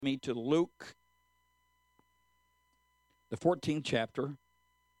Me to Luke, the 14th chapter. A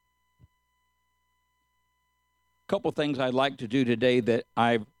couple things I'd like to do today that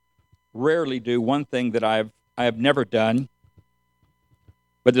I rarely do. One thing that I have never done,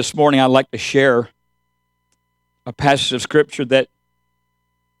 but this morning I'd like to share a passage of Scripture that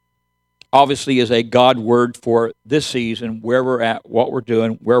obviously is a God word for this season, where we're at, what we're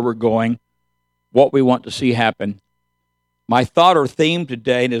doing, where we're going, what we want to see happen. My thought or theme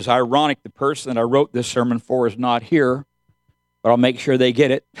today, and it's ironic the person that I wrote this sermon for is not here, but I'll make sure they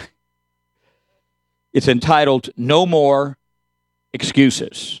get it. It's entitled, No More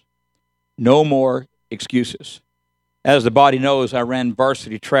Excuses. No More Excuses. As the body knows, I ran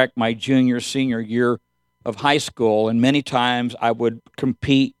varsity track my senior year of high school, and many times I would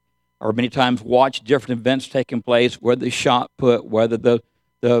compete or many times watch different events taking place, whether the shot put, whether the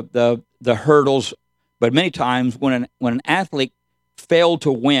hurdles. But many times when an athlete failed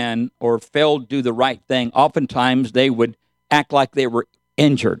to win or failed to do the right thing, oftentimes they would act like they were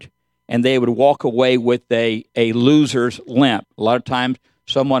injured, and they would walk away with a loser's limp. A lot of times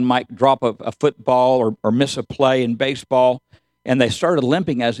someone might drop a football or miss a play in baseball, and they started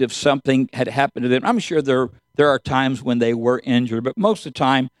limping as if something had happened to them. I'm sure there are times when they were injured, but most of the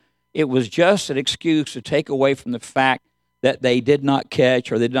time it was just an excuse to take away from the fact that they did not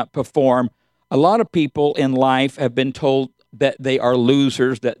catch or they did not perform. A lot of people in life have been told that they are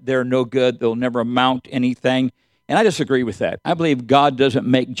losers, that they're no good, they'll never amount to anything. And I disagree with that. I believe God doesn't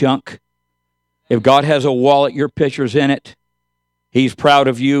make junk. If God has a wallet, your picture's in it. He's proud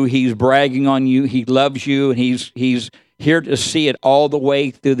of you. He's bragging on you. He loves you. And he's here to see it all the way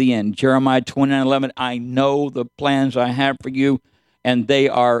through the end. Jeremiah 29:11, I know the plans I have for you, and they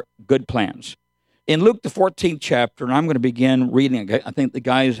are good plans. In Luke, the 14th chapter, and I'm going to begin reading. I think the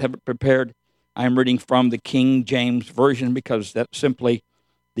guys have it prepared. I'm reading from the King James Version because that's simply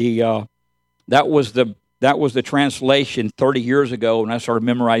that was the translation 30 years ago when I started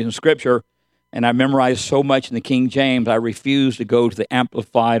memorizing Scripture, and I memorized so much in the King James I refused to go to the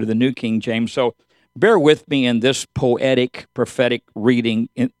Amplified or the New King James. So bear with me in this poetic, prophetic reading,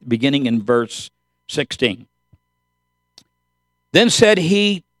 beginning in verse 16. Then said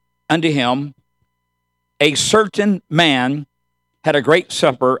he unto him, a certain man had a great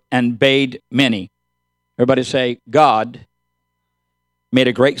supper and bade many. Everybody say, God made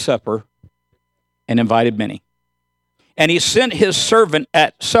a great supper and invited many. And he sent his servant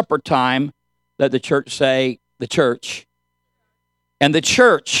at supper time, let the church say, the church. And the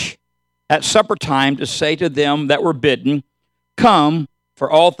church at supper time to say to them that were bidden, come,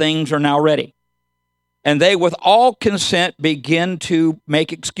 for all things are now ready. And they with all consent begin to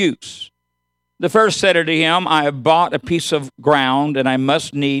make excuse. The first said unto him, I have bought a piece of ground, and I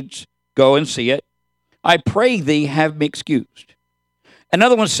must needs go and see it. I pray thee, have me excused.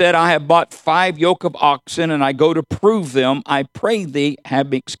 Another one said, I have bought 5 yoke of oxen, and I go to prove them. I pray thee,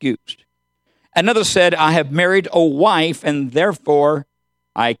 have me excused. Another said, I have married a wife, and therefore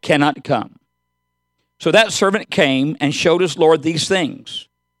I cannot come. So that servant came and showed his Lord these things.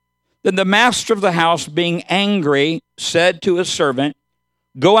 Then the master of the house, being angry, said to his servant,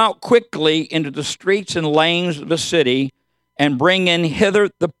 go out quickly into the streets and lanes of the city, and bring in hither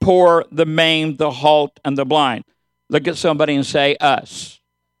the poor, the maimed, the halt, and the blind. Look at somebody and say, us.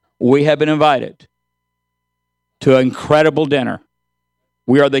 We have been invited to an incredible dinner.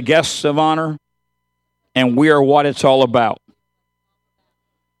 We are the guests of honor, and we are what it's all about.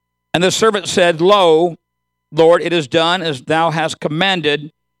 And the servant said, lo, Lord, it is done as thou hast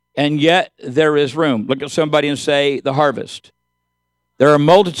commanded, and yet there is room. Look at somebody and say, the harvest. There are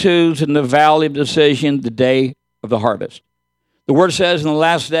multitudes in the valley of decision, the day of the harvest. The word says in the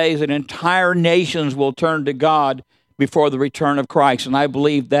last days that entire nations will turn to God before the return of Christ. And I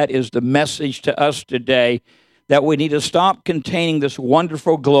believe that is the message to us today, that we need to stop containing this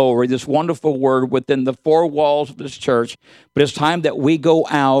wonderful glory, this wonderful word within the 4 walls of this church. But it's time that we go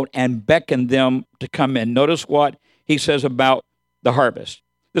out and beckon them to come in. Notice what he says about the harvest.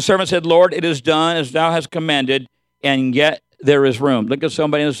 The servant said, Lord, it is done as thou hast commanded, and yet there is room. Look at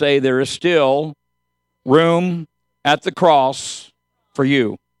somebody and say, there is still room at the cross for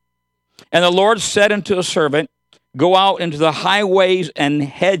you. And the Lord said unto a servant, go out into the highways and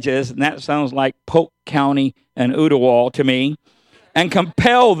hedges, and that sounds like Polk County and Ooltewah to me, and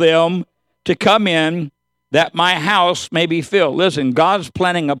compel them to come in, that my house may be filled. Listen, God's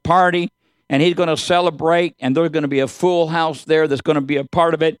planning a party, and he's going to celebrate, and there's going to be a full house there that's going to be a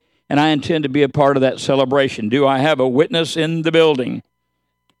part of it. And I intend to be a part of that celebration. Do I have a witness in the building?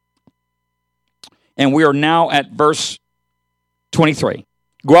 And we are now at verse 23.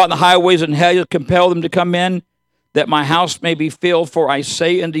 Go out in the highways and hedges, compel them to come in, that my house may be filled. For I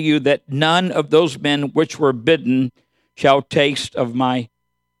say unto you that none of those men which were bidden shall taste of my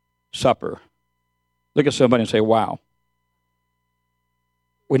supper. Look at somebody and say, wow.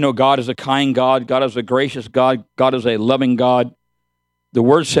 We know God is a kind God. God is a gracious God. God is a loving God. The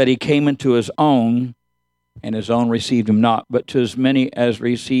word said he came into his own, and his own received him not. But to as many as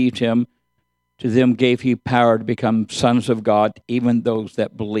received him, to them gave he power to become sons of God, even those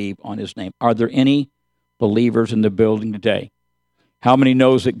that believe on his name. Are there any believers in the building today? How many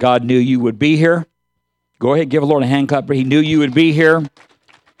knows that God knew you would be here? Go ahead, give the Lord a hand clap. He knew you would be here.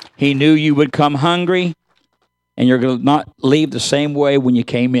 He knew you would come hungry, and you're going to not leave the same way when you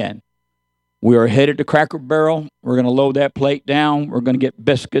came in. We are headed to Cracker Barrel. We're going to load that plate down. We're going to get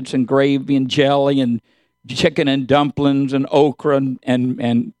biscuits and gravy and jelly and chicken and dumplings and okra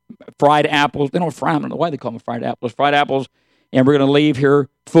and fried apples. They don't fry them. I don't know why they call them fried apples. Fried apples, and we're going to leave here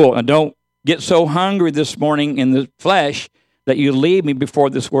full. And don't get so hungry this morning in the flesh that you leave me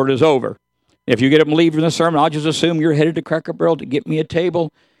before this word is over. If you get up and leave from the sermon, I'll just assume you're headed to Cracker Barrel to get me a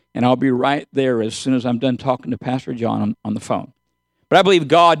table, and I'll be right there as soon as I'm done talking to Pastor John on the phone. But I believe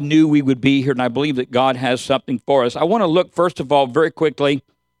God knew we would be here, and I believe that God has something for us. I want to look, first of all, very quickly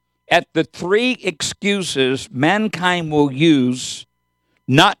at the 3 excuses mankind will use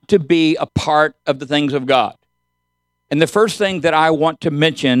not to be a part of the things of God. And the first thing that I want to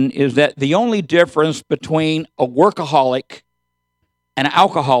mention is that the only difference between a workaholic and an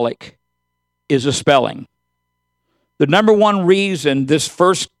alcoholic is a spelling. The number one reason this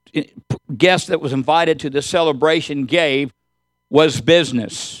first guest that was invited to the celebration gave was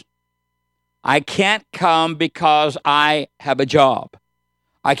business. I can't come because I have a job.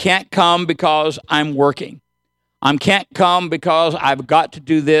 I can't come because I'm working. I can't come because I've got to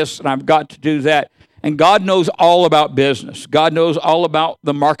do this and I've got to do that. And God knows all about business. God knows all about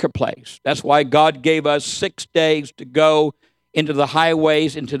the marketplace. That's why God gave us 6 days to go into the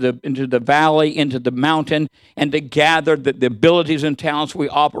highways, into the valley, into the mountain, and to gather the abilities and talents we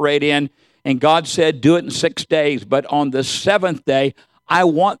operate in. And God said, do it in 6 days. But on the 7th day, I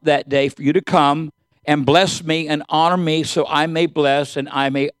want that day for you to come and bless me and honor me so I may bless and I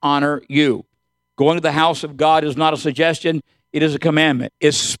may honor you. Going to the house of God is not a suggestion. It is a commandment,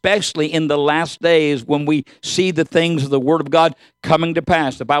 especially in the last days when we see the things of the Word of God coming to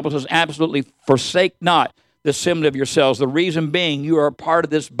pass. The Bible says, absolutely forsake not the assembly of yourselves. The reason being, you are a part of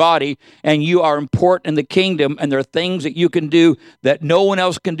this body, and you are important in the kingdom, and there are things that you can do that no one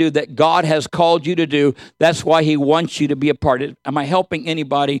else can do that God has called you to do. That's why he wants you to be a part of it. Am I helping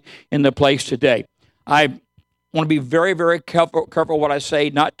anybody in the place today? I want to be very, very careful what I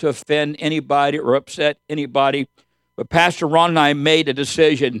say, not to offend anybody or upset anybody. But Pastor Ron and I made a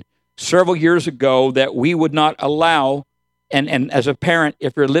decision several years ago that we would not allow, and as a parent,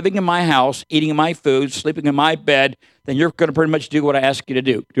 if you're living in my house, eating my food, sleeping in my bed, then you're going to pretty much do what I ask you to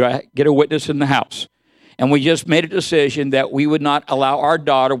do. Do I get a witness in the house? And we just made a decision that we would not allow our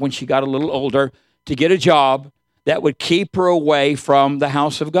daughter, when she got a little older, to get a job that would keep her away from the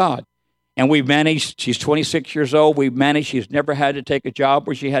house of God. And we've managed, she's 26 years old, we've managed, she's never had to take a job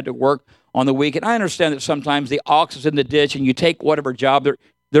where she had to work on the weekend. I understand that sometimes the ox is in the ditch and you take whatever job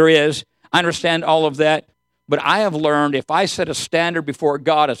there is. I understand all of that. But I have learned if I set a standard before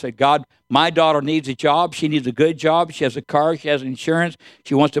God, I said, God, my daughter needs a job. She needs a good job. She has a car. She has insurance.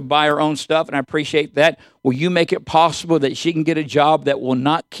 She wants to buy her own stuff, and I appreciate that. Will you make it possible that she can get a job that will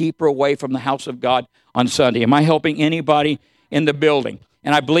not keep her away from the house of God on Sunday? Am I helping anybody in the building?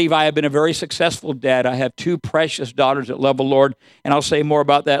 And I believe I have been a very successful dad. I have 2 precious daughters that love the Lord, and I'll say more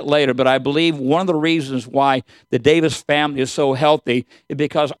about that later. But I believe one of the reasons why the Davis family is so healthy is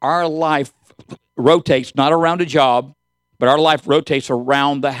because our life rotates not around a job, but our life rotates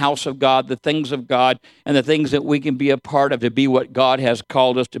around the house of God, the things of God, and the things that we can be a part of to be what God has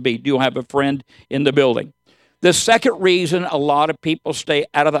called us to be. Do you have a friend in the building? The second reason a lot of people stay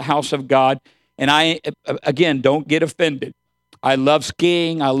out of the house of God, and I, again, don't get offended. I love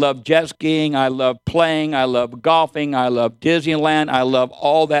skiing. I love jet skiing. I love playing. I love golfing. I love Disneyland. I love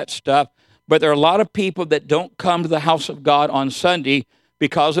all that stuff. But there are a lot of people that don't come to the house of God on Sunday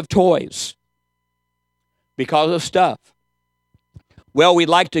because of toys, because of stuff. Well, we'd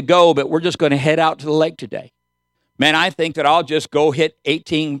like to go, but we're just going to head out to the lake today. Man, I think that I'll just go hit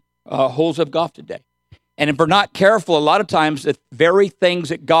 18 holes of golf today. And if we're not careful, a lot of times the very things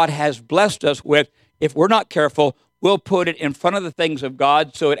that God has blessed us with, if we're not careful, we'll put it in front of the things of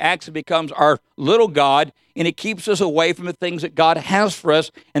God, so it actually becomes our little God, and it keeps us away from the things that God has for us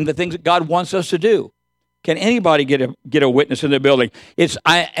and the things that God wants us to do. Can anybody get a witness in the building?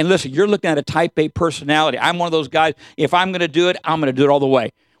 And listen, you're looking at a type A personality. I'm one of those guys, if I'm going to do it, I'm going to do it all the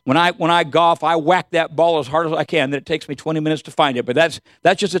way. When I golf, I whack that ball as hard as I can. Then it takes me 20 minutes to find it. But that's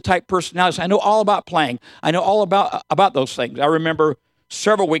just a type personality. So I know all about playing. I know all about those things. I remember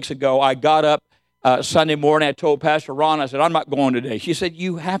several weeks ago, I got up Sunday morning. I told Pastor Ron, I said, I'm not going today. She said,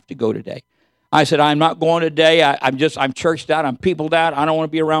 you have to go today. I said, I'm not going today. I'm churched out. I'm peopled out. I don't want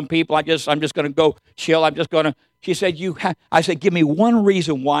to be around people. I'm just going to go chill. She said, I said, give me one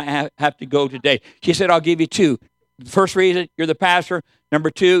reason why I have to go today. She said, I'll give you two. The first reason, you're the pastor.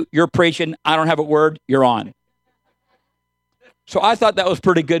 Number two, you're preaching. I don't have a word. You're on. So I thought that was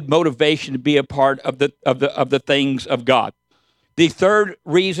pretty good motivation to be a part of the things of God. The third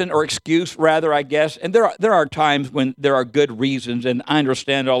reason, or excuse rather, I guess, and there are times when there are good reasons, and I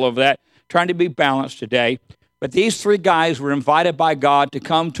understand all of that, trying to be balanced today. But these three guys were invited by God to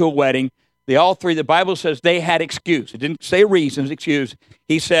come to a wedding. They all three, the Bible says they had excuse. It didn't say reasons, excuse.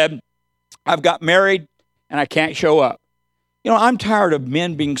 He said, I've got married and I can't show up. You know, I'm tired of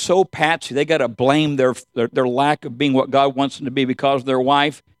men being so patsy. They got to blame their lack of being what God wants them to be because of their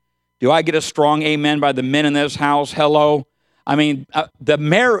wife. Do I get a strong amen by the men in this house? Hello. I mean, the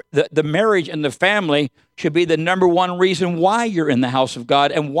marriage and the family should be the number one reason why you're in the house of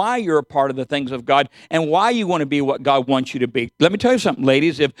God and why you're a part of the things of God and why you want to be what God wants you to be. Let me tell you something,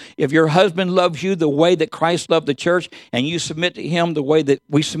 ladies. If your husband loves you the way that Christ loved the church and you submit to him the way that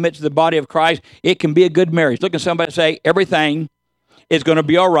we submit to the body of Christ, it can be a good marriage. Look at somebody and say, everything is going to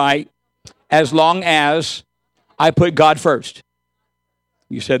be all right as long as I put God first.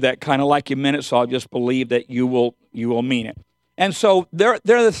 You said that kind of like you meant it, so I'll just believe that you will mean it. And so there are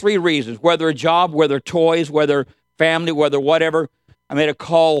the three reasons, whether a job, whether toys, whether family, whether whatever. I made a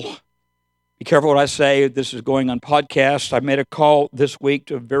call. Be careful what I say. This is going on podcast. I made a call this week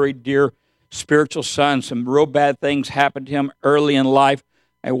to a very dear spiritual son. Some real bad things happened to him early in life.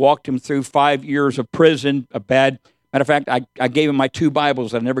 I walked him through 5 years of prison, matter of fact, I gave him my 2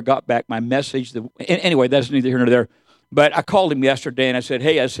 Bibles. I never got back my message. Anyway, that's neither here nor there. But I called him yesterday and I said,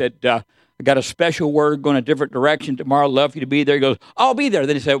 hey, I got a special word going a different direction tomorrow. Love for you to be there. He goes, I'll be there.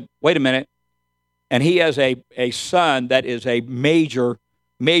 Then he said, wait a minute. And he has a son that is a major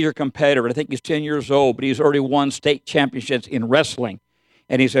competitor. I think he's 10 years old, but he's already won state championships in wrestling.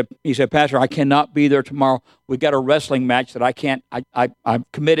 And he said, Pastor, I cannot be there tomorrow. We've got a wrestling match that I'm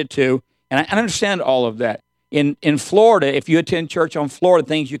committed to. And I understand all of that. In Florida, if you attend church on Florida,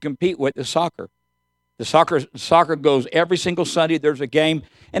 things you compete with is soccer. The soccer goes every single Sunday. There's a game.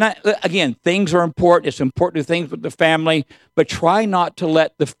 And again, things are important. It's important to do things with the family, but try not to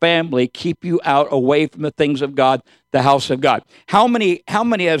let the family keep you out away from the things of God, the house of God. How many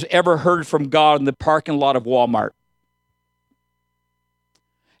has ever heard from God in the parking lot of Walmart?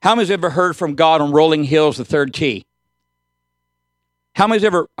 How many has ever heard from God on Rolling Hills, the third tee? How many has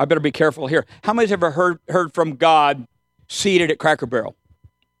ever, I better be careful here, how many has ever heard from God seated at Cracker Barrel?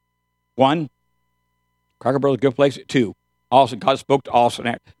 1. Cracker Barrel is a good place. 2. Also, God spoke to Austin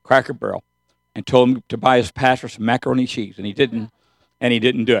at Cracker Barrel and told him to buy his pastor some macaroni and cheese, and he didn't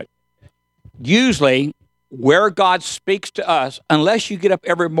do it. Usually, where God speaks to us, unless you get up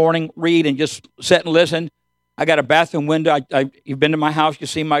every morning, read, and just sit and listen. I got a bathroom window. You've been to my house. You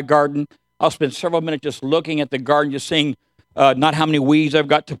see my garden. I'll spend several minutes just looking at the garden, just seeing not how many weeds I've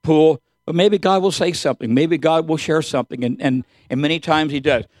got to pull, but maybe God will say something. Maybe God will share something, and many times he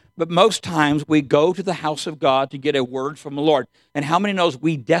does. But most times we go to the house of God to get a word from the Lord. And how many knows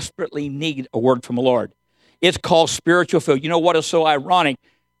we desperately need a word from the Lord? It's called spiritual food. You know what is so ironic?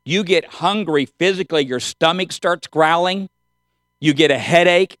 You get hungry physically, your stomach starts growling, you get a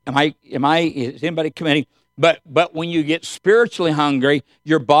headache. Is anybody committing? But when you get spiritually hungry,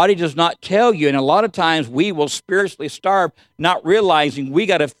 your body does not tell you. And a lot of times we will spiritually starve, not realizing we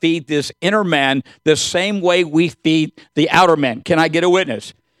got to feed this inner man the same way we feed the outer man. Can I get a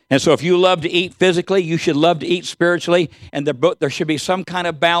witness? And so if you love to eat physically, you should love to eat spiritually, and there should be some kind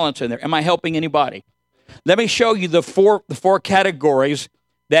of balance in there. Am I helping anybody? Let me show you the four categories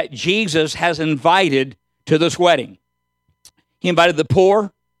that Jesus has invited to this wedding. He invited the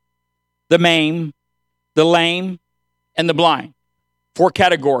poor, the maimed, the lame, and the blind. 4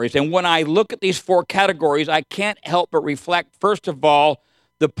 categories. And when I look at these 4 categories, I can't help but reflect, first of all,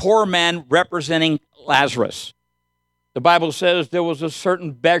 the poor man representing Lazarus. The Bible says there was a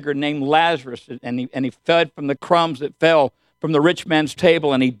certain beggar named Lazarus, and he fed from the crumbs that fell from the rich man's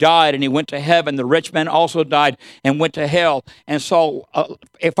table, and he died, and he went to heaven. The rich man also died and went to hell. And so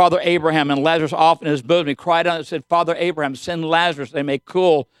Father Abraham and Lazarus off in his bosom, he cried out and said, Father Abraham, send Lazarus, they may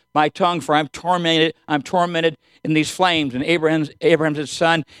cool my tongue, for I'm tormented in these flames. And Abraham said,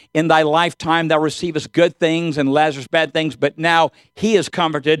 Son, in thy lifetime thou receivest good things, and Lazarus bad things, but now he is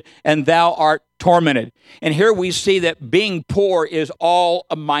comforted, and thou art tormented. And here we see that being poor is all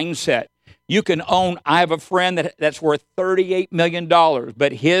a mindset. You can I have a friend that's worth $38 million,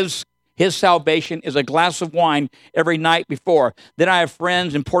 but his salvation is a glass of wine every night before. Then I have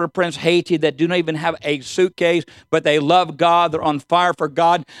friends in Port-au-Prince, Haiti, that do not even have a suitcase, but they love God. They're on fire for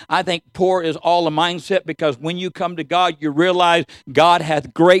God. I think poor is all a mindset, because when you come to God, you realize God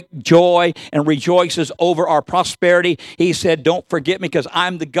hath great joy and rejoices over our prosperity. He said, don't forget me, because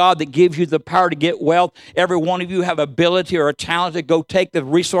I'm the God that gives you the power to get wealth. Every one of you have ability or a talent to go take the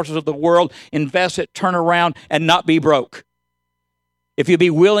resources of the world, invest it, turn around, and not be broke. If you be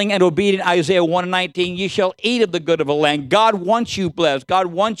willing and obedient, Isaiah 1:19, ye shall eat of the good of the land. God wants you blessed. God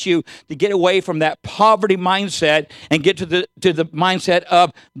wants you to get away from that poverty mindset and get to the mindset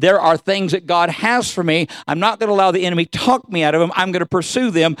of, there are things that God has for me. I'm not going to allow the enemy talk me out of them. I'm going to pursue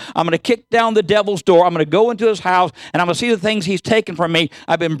them. I'm going to kick down the devil's door. I'm going to go into his house, and I'm going to see the things he's taken from me.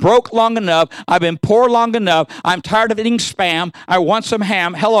 I've been broke long enough. I've been poor long enough. I'm tired of eating Spam. I want some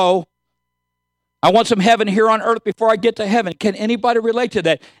ham. Hello. I want some heaven here on earth before I get to heaven. Can anybody relate to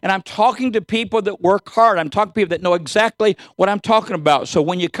that? And I'm talking to people that work hard. I'm talking to people that know exactly what I'm talking about. So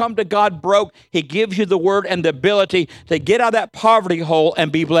when you come to God broke, he gives you the word and the ability to get out of that poverty hole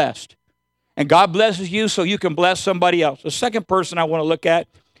and be blessed. And God blesses you so you can bless somebody else. The second person I want to look at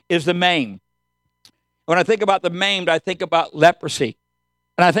is the maimed. When I think about the maimed, I think about leprosy.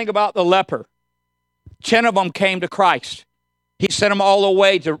 And I think about the leper. 10 of them came to Christ. He sent them all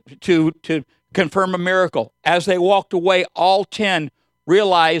away to confirm a miracle. As they walked away, all 10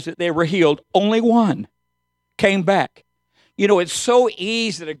 realized that they were healed. Only one came back. You know, it's so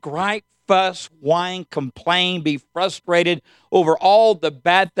easy to gripe, fuss, whine, complain, be frustrated over all the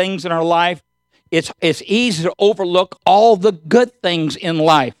bad things in our life. It's easy to overlook all the good things in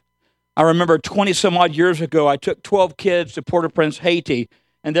life. I remember 20 some odd years ago, I took 12 kids to Port-au-Prince, Haiti,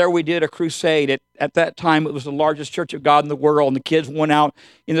 and there we did a crusade. At that time, it was the largest church of God in the world, and the kids went out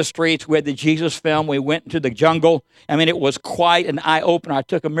in the streets. We had the Jesus film. We went into the jungle. I mean, it was quite an eye-opener. I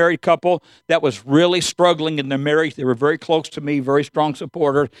took a married couple that was really struggling in their marriage. They were very close to me, very strong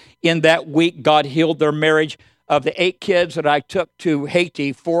supporters. In that week, God healed their marriage. Of the 8 kids that I took to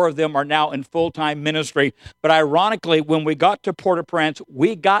Haiti, 4 of them are now in full-time ministry. But ironically, when we got to Port-au-Prince,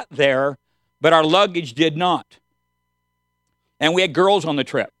 we got there, but our luggage did not. And we had girls on the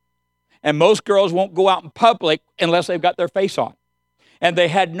trip. And most girls won't go out in public unless they've got their face on. And they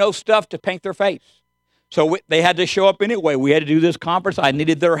had no stuff to paint their face. So they had to show up anyway. We had to do this conference. I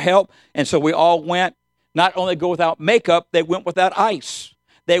needed their help. And so we all went, not only go without makeup, they went without ice.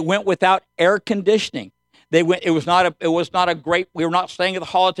 They went without air conditioning. We were not staying at the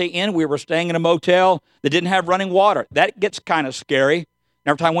Holiday Inn. We were staying in a motel that didn't have running water. That gets kind of scary.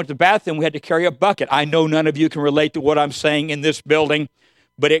 Every time I went to the bathroom, we had to carry a bucket. I know none of you can relate to what I'm saying in this building,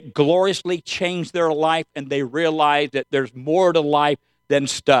 but it gloriously changed their life, and they realized that there's more to life than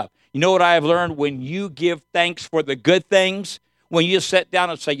stuff. You know what I have learned? When you give thanks for the good things, when you sit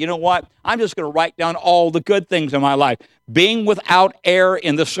down and say, you know what, I'm just going to write down all the good things in my life. Being without air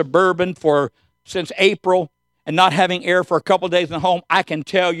in the Suburban since April, and not having air for a couple of days in the home, I can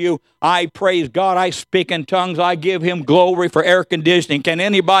tell you, I praise God. I speak in tongues. I give him glory for air conditioning. Can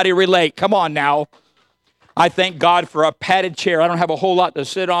anybody relate? Come on now. I thank God for a padded chair. I don't have a whole lot to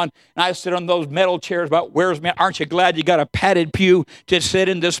sit on, and I sit on those metal chairs about aren't you glad you got a padded pew to sit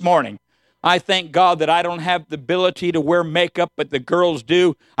in this morning? I thank God that I don't have the ability to wear makeup, but the girls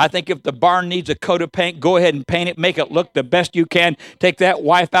do. I think if the barn needs a coat of paint, go ahead and paint it. Make it look the best you can. Take that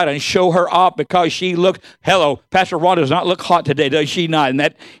wife out and show her off because she looked, hello, Pastor Ron does not look hot today, does she not?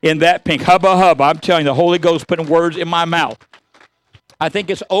 In that pink, hubba hubba. I'm telling you, the Holy Ghost putting words in my mouth. I think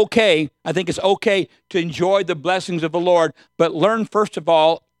it's okay to enjoy the blessings of the Lord, but learn, first of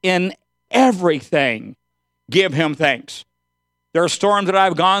all, in everything, give him thanks. There are storms that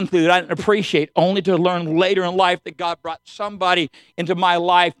I've gone through that I didn't appreciate, only to learn later in life that God brought somebody into my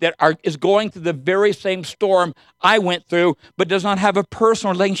life that is going through the very same storm I went through, but does not have a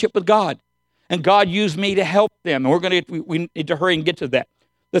personal relationship with God. And God used me to help them. And we need to hurry and get to that.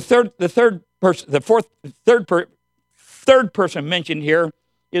 The third person mentioned here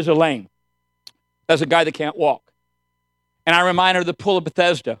is a lame. That's a guy that can't walk. And I remind her of the pool of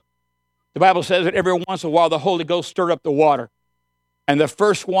Bethesda. The Bible says that every once in a while the Holy Ghost stirred up the water. And the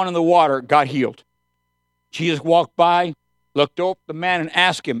first one in the water got healed. Jesus walked by, looked over at the man and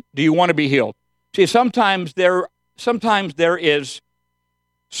asked him, do you want to be healed? See, sometimes if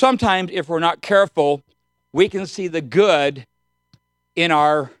we're not careful, we can see the good in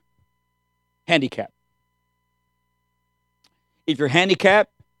our handicapped. If you're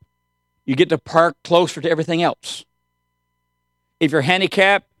handicapped, you get to park closer to everything else. If you're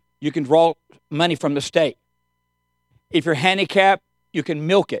handicapped, you can draw money from the state. If you're handicapped, you can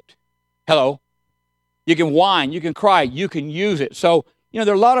milk it. Hello. You can whine, you can cry, you can use it. So, there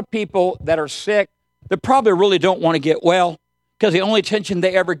are a lot of people that are sick that probably really don't want to get well because the only attention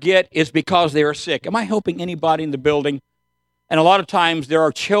they ever get is because they are sick. Am I helping anybody in the building? And a lot of times there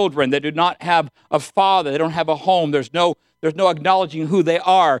are children that do not have a father. They don't have a home. There's no acknowledging who they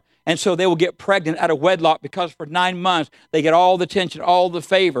are. And so they will get pregnant out of wedlock because for 9 months they get all the attention, all the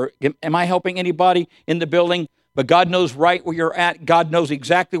favor. Am I helping anybody in the building? But God knows right where you're at. God knows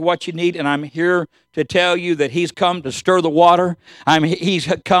exactly what you need. And I'm here to tell you that He's come to stir the water.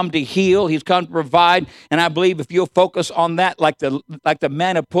 He's come to heal. He's come to provide. And I believe if you'll focus on that, like the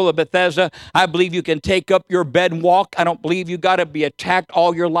man of Pool of Bethesda, I believe you can take up your bed and walk. I don't believe you got to be attacked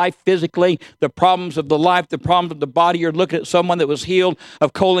all your life physically. The problems of the life, the problems of the body. You're looking at someone that was healed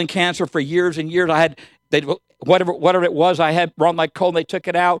of colon cancer for years and years. Whatever it was, I had wrong like colon. They took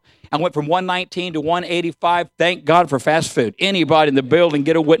it out. I went from 119 to 185. Thank God for fast food. Anybody in the building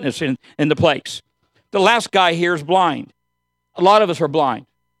get a witness in the place. The last guy here is blind. A lot of us are blind.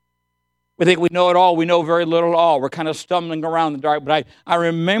 We think we know it all. We know very little at all. We're kind of stumbling around in the dark. But I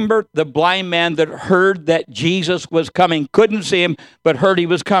remember the blind man that heard that Jesus was coming. Couldn't see him, but heard he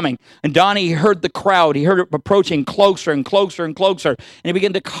was coming. And Donnie heard the crowd. He heard it approaching closer and closer and closer. And he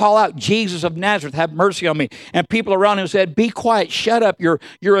began to call out, Jesus of Nazareth, have mercy on me. And people around him said, be quiet, shut up. You're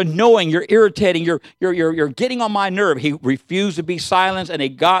annoying, you're irritating, you're getting on my nerve. He refused to be silenced, and he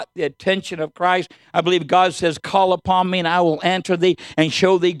got the attention of Christ. I believe God says, call upon me, and I will answer thee and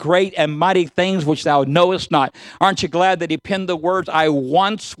show thee great and mighty things which thou knowest not. Aren't you glad that he penned the words, I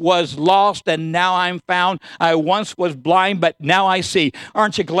once was lost and now I'm found. I once was blind, but now I see.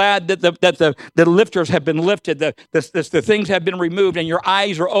 Aren't you glad that the lifters have been lifted, the things have been removed, and your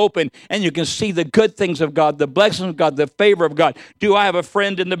eyes are open, and you can see the good things of God, the blessings of God, the favor of God? Do I have a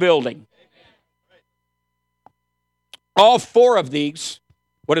friend in the building? All four of these,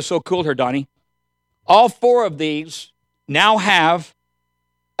 what is so cool here, Donnie? All four of these now have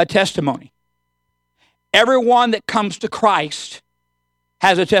a testimony. Everyone that comes to Christ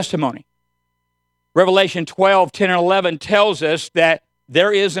has a testimony. Revelation 12, 10, and 11 tells us that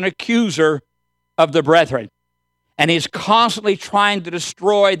there is an accuser of the brethren, and he's constantly trying to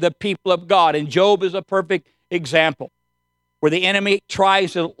destroy the people of God. And Job is a perfect example, where the enemy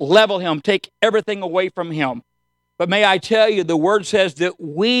tries to level him, take everything away from him. But may I tell you, the word says that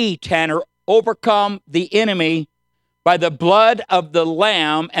we, Tanner, overcome the enemy by the blood of the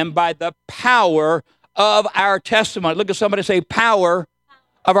Lamb and by the power of our testimony. Look at somebody say, power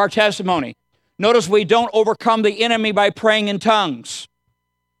of our testimony. Notice we don't overcome the enemy by praying in tongues.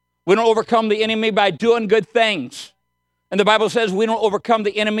 We don't overcome the enemy by doing good things. And the Bible says we don't overcome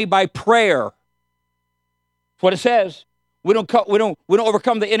the enemy by prayer. That's what it says. We don't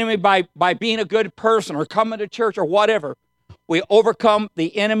overcome the enemy by being a good person or coming to church or whatever. We overcome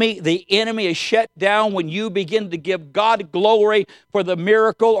the enemy. The enemy is shut down when you begin to give God glory for the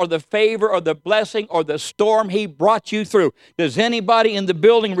miracle or the favor or the blessing or the storm He brought you through. Does anybody in the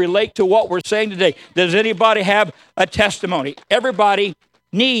building relate to what we're saying today? Does anybody have a testimony? Everybody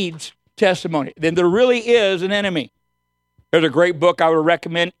needs testimony. Then there really is an enemy. There's a great book I would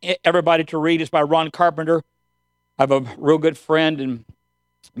recommend everybody to read. It's by Ron Carpenter. I have a real good friend in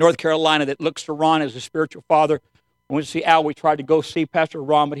North Carolina that looks to Ron as a spiritual father. When we see Al, we tried to go see Pastor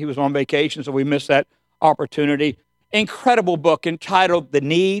Ron, but he was on vacation, so we missed that opportunity. Incredible book entitled The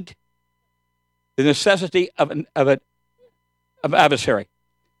Need, the Necessity of an Adversary,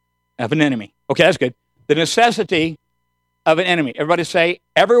 of an Enemy. Okay, that's good. The Necessity of an Enemy. Everybody say,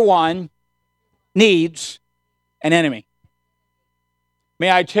 everyone needs an enemy. May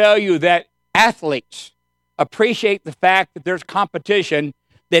I tell you that athletes appreciate the fact that there's competition,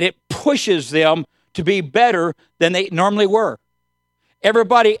 that it pushes them to be better than they normally were.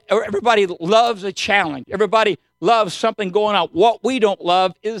 Everybody loves a challenge. Everybody loves something going on. What we don't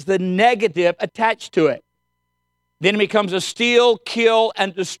love is the negative attached to it. The enemy comes to steal, kill,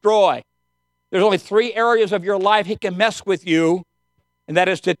 and destroy. There's only 3 areas of your life he can mess with you, and that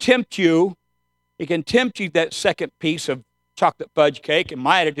is to tempt you. He can tempt you that second piece of chocolate fudge cake, and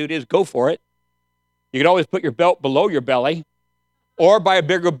my attitude is go for it. You can always put your belt below your belly, or buy a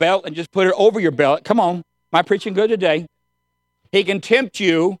bigger belt and just put it over your belt. Come on, am I preaching good today? He can tempt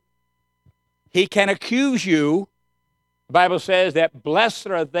you. He can accuse you. The Bible says that blessed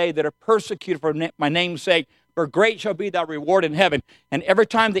are they that are persecuted for my name's sake, for great shall be thy reward in heaven. And every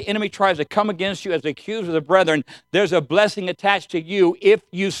time the enemy tries to come against you as the accuser of the brethren, there's a blessing attached to you if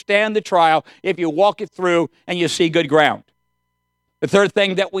you stand the trial, if you walk it through, and you see good ground. The third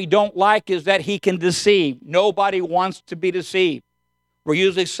thing that we don't like is that he can deceive. Nobody wants to be deceived. We're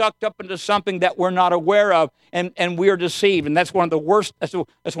usually sucked up into something that we're not aware of, and we are deceived. And that's one of the worst, that's one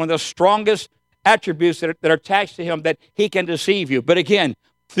of the strongest attributes that are attached to him, that he can deceive you. But again,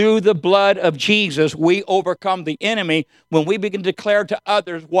 through the blood of Jesus, we overcome the enemy when we begin to declare to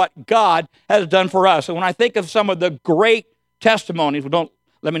others what God has done for us. And when I think of some of the great testimonies,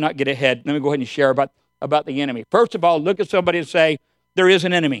 let me not get ahead. Let me go ahead and share about the enemy. First of all, look at somebody and say, there is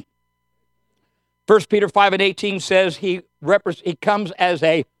an enemy. 1 Peter 5:18 says he comes as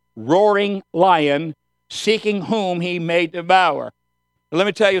a roaring lion, seeking whom he may devour. Now, let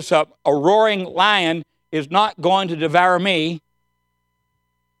me tell you something. A roaring lion is not going to devour me,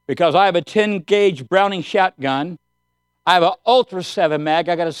 because I have a 10-gauge Browning shotgun. I have an Ultra 7 mag.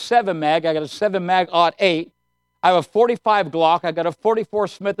 I got a 7 mag. I got a 7 mag .8. I have a 45 Glock. I got a 44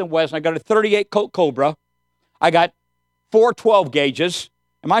 Smith & Wesson. I got a 38 Colt Cobra. I got 4 12 gauges.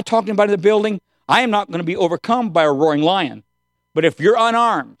 Am I talking about in the building? I am not going to be overcome by a roaring lion. But if you're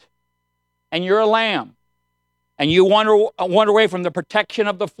unarmed and you're a lamb and you wander away from the protection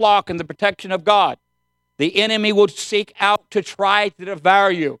of the flock and the protection of God, the enemy will seek out to try to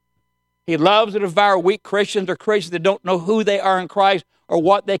devour you. He loves to devour weak Christians or Christians that don't know who they are in Christ or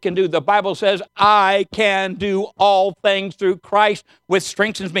what they can do. The Bible says, I can do all things through Christ which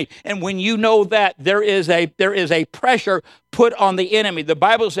strengthens me. And when you know that, there is a pressure put on the enemy. The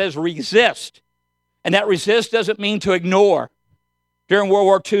Bible says resist. And that resist doesn't mean to ignore. During World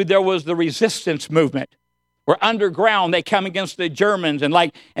War II, there was the resistance movement, where underground they come against the Germans, and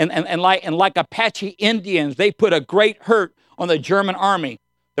like Apache Indians, they put a great hurt on the German army.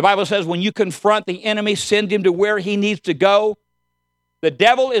 The Bible says when you confront the enemy, send him to where he needs to go. The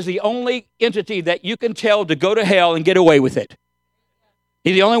devil is the only entity that you can tell to go to hell and get away with it.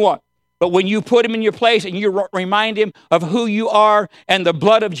 He's the only one. But when you put him in your place and you remind him of who you are and the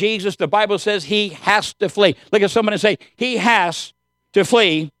blood of Jesus, the Bible says he has to flee. Look at someone and say, he has to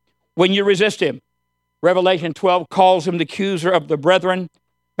flee when you resist him. Revelation 12 calls him the accuser of the brethren.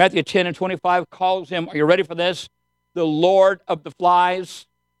 Matthew 10:25 calls him, are you ready for this? The Lord of the flies.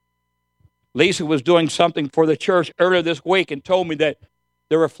 Lisa was doing something for the church earlier this week and told me that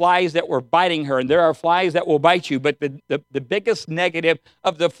there were flies that were biting her, and there are flies that will bite you. But the biggest negative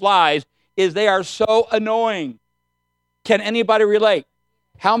of the flies is they are so annoying. Can anybody relate?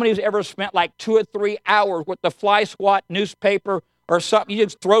 How many has ever spent like 2 or 3 hours with the fly swat newspaper or something? You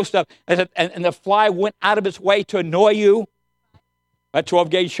just throw stuff, and the fly went out of its way to annoy you. That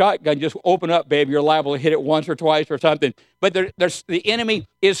 12-gauge shotgun, just open up, baby. You're liable to hit it once or twice or something. But the enemy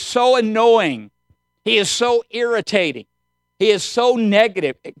is so annoying. He is so irritating. He is so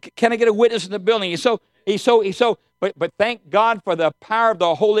negative. Can I get a witness in the building? But thank God for the power of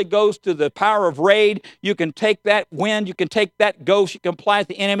the Holy Ghost, to the power of raid. You can take that wind, you can take that ghost, you can apply it to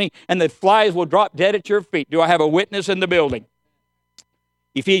the enemy, and the flies will drop dead at your feet. Do I have a witness in the building?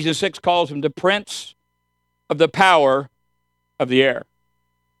 Ephesians 6 calls him the prince of the power of the air.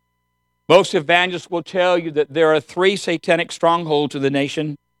 Most evangelists will tell you that there are 3 satanic strongholds of the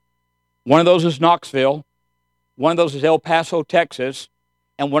nation. One of those is Knoxville. One of those is El Paso, Texas.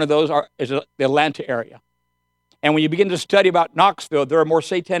 And one of those is the Atlanta area. And when you begin to study about Knoxville, there are more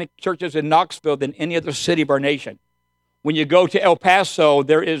satanic churches in Knoxville than any other city of our nation. When you go to El Paso,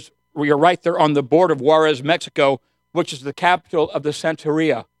 you're right there on the border of Juarez, Mexico, which is the capital of the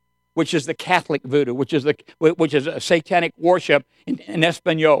Santeria, which is the Catholic voodoo, which is a satanic worship in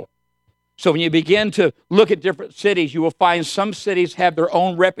Espanol. So when you begin to look at different cities, you will find some cities have their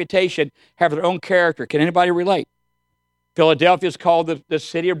own reputation, have their own character. Can anybody relate? Philadelphia is called the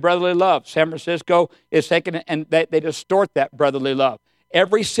city of brotherly love. San Francisco is taken, and they distort that brotherly love.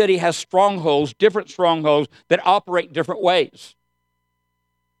 Every city has strongholds, different strongholds that operate in different ways.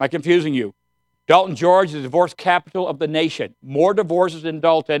 Am I confusing you? Dalton, Georgia is the divorce capital of the nation. More divorces in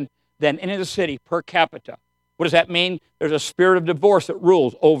Dalton than any other city per capita. What does that mean? There's a spirit of divorce that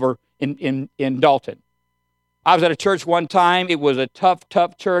rules over in Dalton. I was at a church one time. It was a tough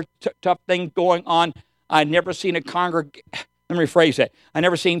church, tough thing going on. I'd never seen a congregation. Let me rephrase that. I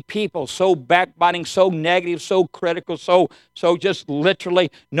never seen people so backbiting, so negative, so critical, so just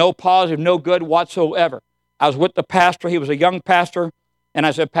literally no positive, no good whatsoever. I was with the pastor. He was a young pastor. And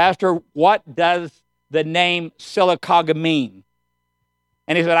I said, Pastor, what does the name Sylacauga mean?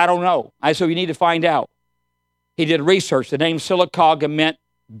 And he said, I don't know. I said, you need to find out. He did research. The name Sylacauga meant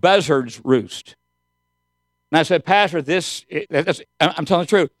buzzard's roost. And I said, Pastor, I'm telling the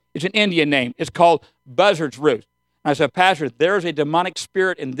truth. It's an Indian name. It's called Buzzard's Roost. And I said, Pastor, there's a demonic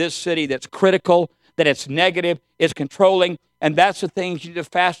spirit in this city that's critical, that it's negative, it's controlling, and that's the things you need to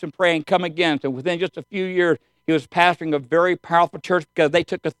fast and pray and come against. And within just a few years, he was pastoring a very powerful church because they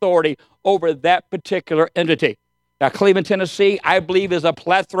took authority over that particular entity. Now, Cleveland, Tennessee, I believe is a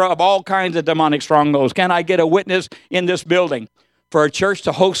plethora of all kinds of demonic strongholds. Can I get a witness in this building? For a church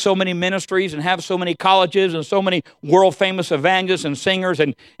to host so many ministries and have so many colleges and so many world-famous evangelists and singers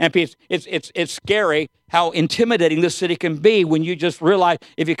and people, it's scary how intimidating this city can be when you just realize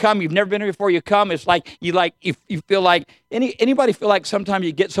if you come, you've never been here before, you come, it's like you feel like, anybody feel like sometimes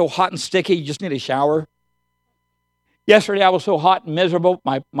you get so hot and sticky you just need a shower? Yesterday I was so hot and miserable,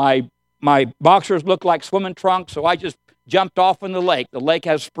 my boxers looked like swimming trunks, so I just jumped off in the lake. The lake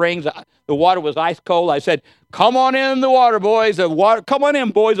has springs. The water was ice cold. I said, come on in the water, boys. Come on in,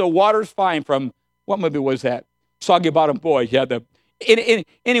 boys. The water's fine. From, what movie was that? Soggy Bottom Boys. Yeah.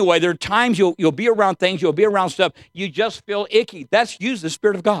 Anyway, there are times you'll be around things. You'll be around stuff. You just feel icky. That's use the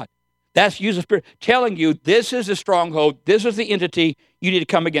Spirit of God. That's use the Spirit telling you this is a stronghold. This is the entity you need to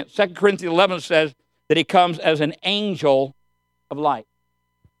come against. 2 Corinthians 11 says that he comes as an angel of light.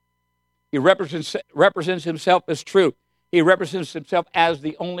 He represents himself as truth. He represents himself as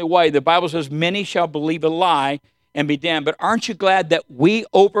the only way. The Bible says, many shall believe a lie and be damned. But aren't you glad that we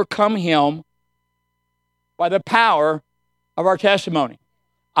overcome him by the power of our testimony?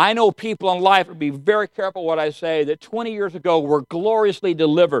 I know people in life, be very careful what I say, that 20 years ago were gloriously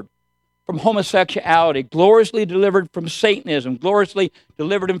delivered from homosexuality, gloriously delivered from Satanism, gloriously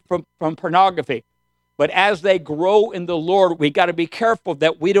delivered from pornography. But as they grow in the Lord, we got to be careful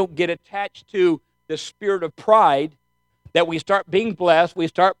that we don't get attached to the spirit of pride, that we start being blessed, we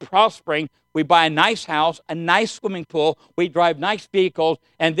start prospering, we buy a nice house, a nice swimming pool, we drive nice vehicles,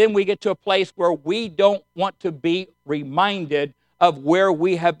 and then we get to a place where we don't want to be reminded of where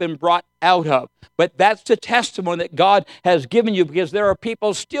we have been brought out of. But that's the testimony that God has given you, because there are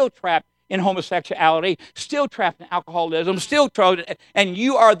people still trapped in homosexuality, still trapped in alcoholism, still trapped, and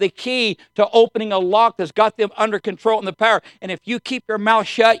you are the key to opening a lock that's got them under control and the power. And if you keep your mouth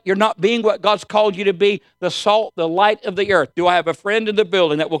shut, you're not being what God's called you to be, the salt, the light of the earth. Do I have a friend in the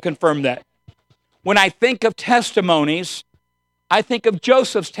building that will confirm that? When I think of testimonies, I think of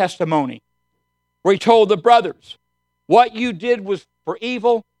Joseph's testimony, where he told the brothers, what you did was for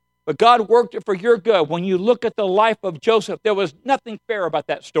evil, but God worked it for your good. When you look at the life of Joseph, there was nothing fair about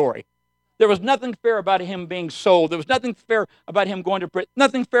that story. There was nothing fair about him being sold. There was nothing fair about him going to prison.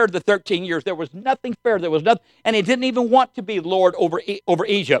 Nothing fair to the 13 years. There was nothing fair. There was nothing, and he didn't even want to be Lord over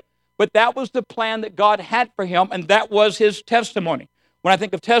Egypt. But that was the plan that God had for him, and that was his testimony. When I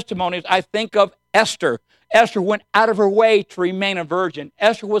think of testimonies, I think of Esther. Esther went out of her way to remain a virgin.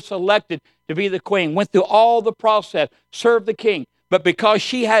 Esther was selected to be the queen, went through all the process, served the king. But because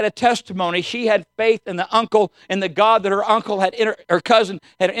she had a testimony, she had faith in the uncle and the God that her uncle her cousin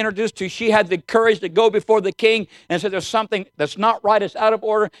had introduced to. She had the courage to go before the king and say, there's something that's not right, it's out of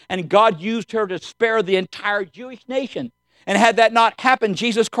order. And God used her to spare the entire Jewish nation. And had that not happened,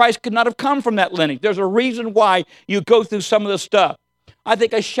 Jesus Christ could not have come from that lineage. There's a reason why you go through some of this stuff. I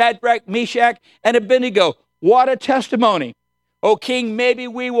think of Shadrach, Meshach, and Abednego. What a testimony. O king, maybe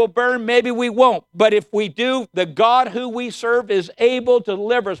we will burn, maybe we won't. But if we do, the God who we serve is able to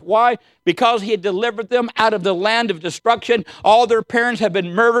deliver us. Why? Because he had delivered them out of the land of destruction. All their parents had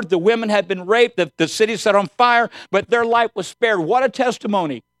been murdered. The women had been raped. The city set on fire, but their life was spared. What a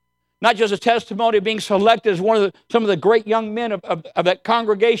testimony. Not just a testimony of being selected as some of the great young men of that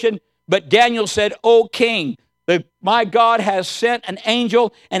congregation, but Daniel said, O king, my God has sent an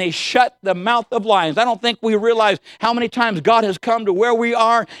angel and he shut the mouth of lions. I don't think we realize how many times God has come to where we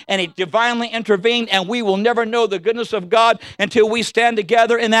are and he divinely intervened, and we will never know the goodness of God until we stand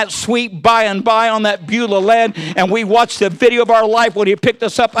together in that sweet by and by on that Beulah land and we watch the video of our life when he picked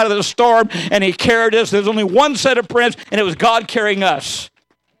us up out of the storm and he carried us. There's only one set of prints and it was God carrying us.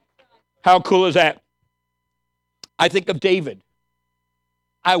 How cool is that? I think of David.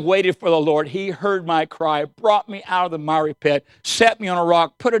 I waited for the Lord. He heard my cry, brought me out of the miry pit, set me on a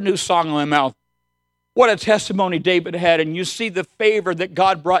rock, put a new song in my mouth. What a testimony David had. And you see the favor that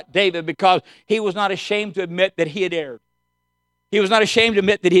God brought David because he was not ashamed to admit that he had erred. He was not ashamed to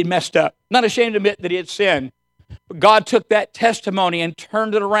admit that he had messed up, not ashamed to admit that he had sinned. But God took that testimony and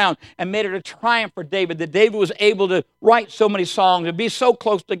turned it around and made it a triumph for David, that David was able to write so many songs and be so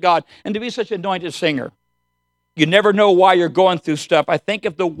close to God and to be such an anointed singer. You never know why you're going through stuff. I think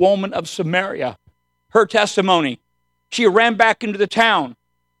of the woman of Samaria, her testimony. She ran back into the town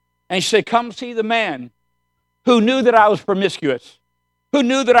and she said, come see the man who knew that I was promiscuous, who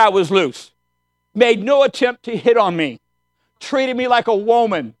knew that I was loose, made no attempt to hit on me, treated me like a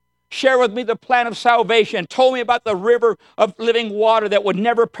woman, shared with me the plan of salvation, told me about the river of living water that would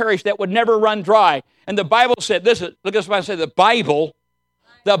never perish, that would never run dry. And the Bible said, listen, look at what I said, the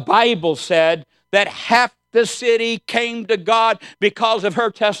Bible said that half the city came to God because of her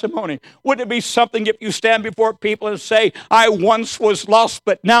testimony. Wouldn't it be something if you stand before people and say, I once was lost,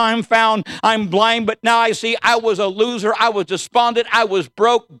 but now I'm found. I'm blind, but now I see. I was a loser. I was despondent. I was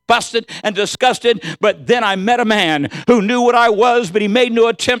broke, busted, and disgusted. But then I met a man who knew what I was, but he made no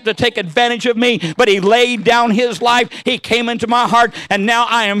attempt to take advantage of me. But he laid down his life. He came into my heart, and now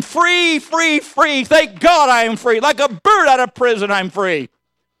I am free, free, free. Thank God I am free. Like a bird out of prison, I'm free.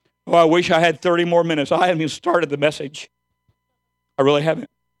 Oh, I wish I had 30 more minutes. I haven't even started the message. I really haven't.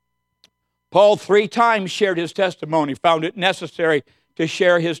 Paul 3 times shared his testimony, found it necessary to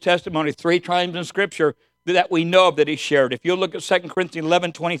share his testimony 3 times in Scripture that we know of that he shared. If you look at 2 Corinthians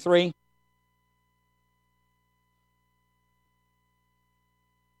 11:23,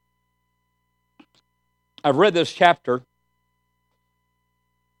 I've read this chapter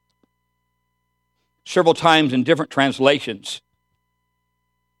several times in different translations.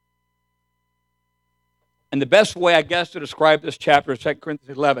 And the best way, I guess, to describe this chapter of 2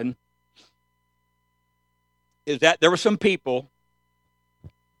 Corinthians 11 is that there were some people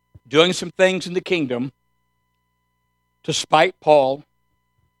doing some things in the kingdom to spite Paul,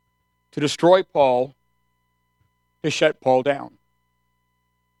 to destroy Paul, to shut Paul down.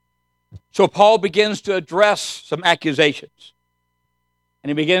 So Paul begins to address some accusations. And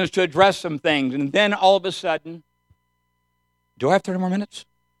he begins to address some things. And then all of a sudden, do I have 30 more minutes?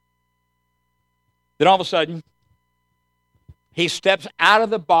 Then all of a sudden, he steps out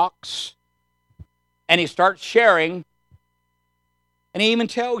of the box and he starts sharing. And he even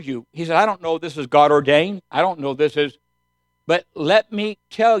tells you, he said, I don't know if this is God ordained. I don't know if this is, but let me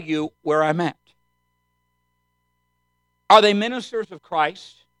tell you where I'm at. Are they ministers of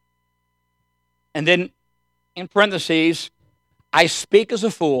Christ? And then in parentheses, I speak as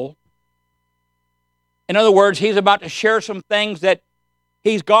a fool. In other words, he's about to share some things that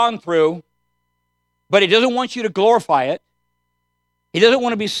he's gone through, but he doesn't want you to glorify it. He doesn't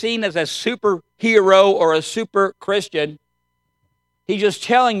want to be seen as a superhero or a super Christian. He's just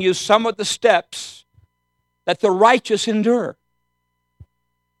telling you some of the steps that the righteous endure.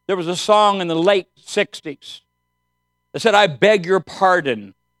 There was a song in the late 60s that said, I beg your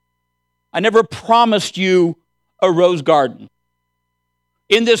pardon. I never promised you a rose garden.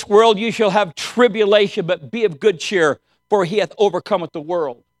 In this world you shall have tribulation, but be of good cheer, for he hath overcometh the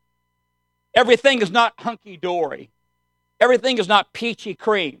world. Everything is not hunky-dory. Everything is not peachy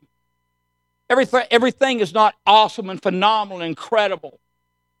cream. Everything is not awesome and phenomenal and incredible.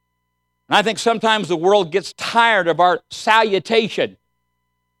 And I think sometimes the world gets tired of our salutation.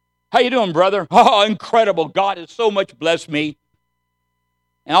 How you doing, brother? Oh, incredible. God has so much blessed me.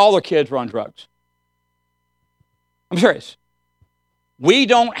 And all their kids were on drugs. I'm serious. We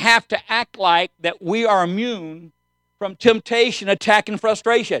don't have to act like that we are immune from temptation, attack, and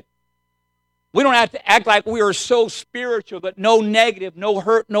frustration. We don't have to act like we are so spiritual that no negative, no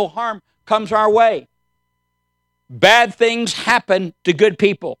hurt, no harm comes our way. Bad things happen to good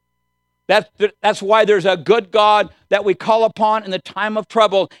people. That's why there's a good God that we call upon in the time of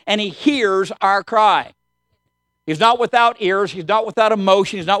trouble, and he hears our cry. He's not without ears. He's not without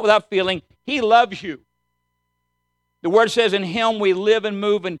emotion. He's not without feeling. He loves you. The word says, in him we live and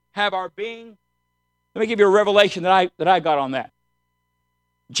move and have our being. Let me give you a revelation that I got on that.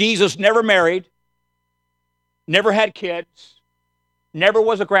 Jesus never married, never had kids, never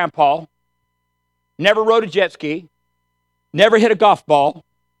was a grandpa, never rode a jet ski, never hit a golf ball,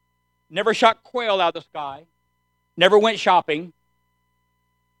 never shot quail out of the sky, never went shopping.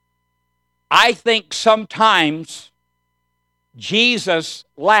 I think sometimes Jesus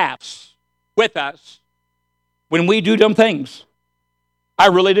laughs with us when we do dumb things. I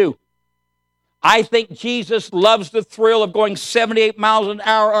really do. I think Jesus loves the thrill of going 78 miles an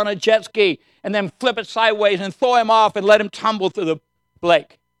hour on a jet ski and then flip it sideways and throw him off and let him tumble through the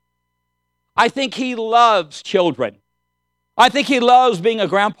lake. I think he loves children. I think he loves being a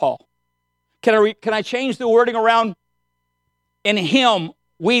grandpa. Can I change the wording around? In him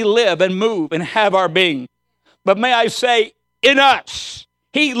we live and move and have our being. But may I say, in us,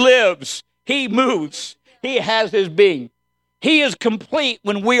 he lives, he moves, he has his being. He is complete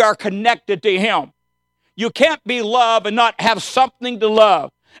when we are connected to him. You can't be loved and not have something to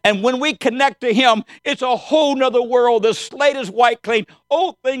love. And when we connect to him, it's a whole nother world. The slate is white clean.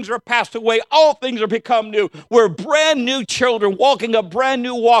 Old things are passed away. All things are become new. We're brand new children, walking a brand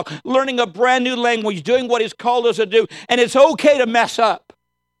new walk, learning a brand new language, doing what he's called us to do. And it's okay to mess up.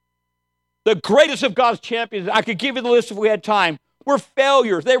 The greatest of God's champions, I could give you the list if we had time, were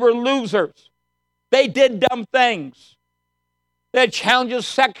failures. They were losers. They did dumb things. They had challenges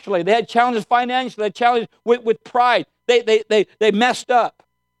sexually. They had challenges financially. They had challenges with pride. They messed up.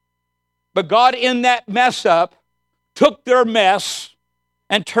 But God, in that mess up, took their mess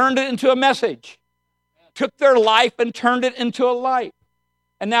and turned it into a message. Took their life and turned it into a light.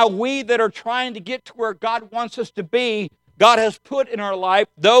 And now we that are trying to get to where God wants us to be, God has put in our life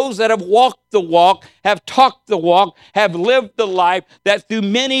those that have walked the walk, have talked the walk, have lived the life, that through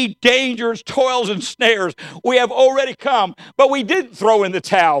many dangers, toils, and snares, we have already come. But we didn't throw in the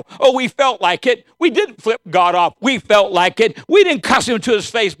towel. Oh, we felt like it. We didn't flip God off. We felt like it. We didn't cuss him to his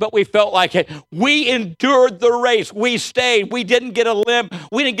face, but we felt like it. We endured the race. We stayed. We didn't get a limb.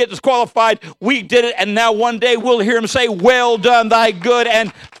 We didn't get disqualified. We did it. And now one day we'll hear him say, "Well done, thy good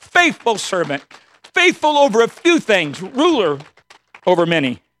and faithful servant." Faithful over a few things, ruler over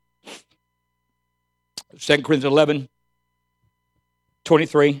many. 2 Corinthians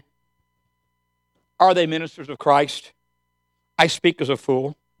 11:23. Are they ministers of Christ? I speak as a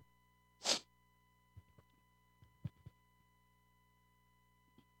fool.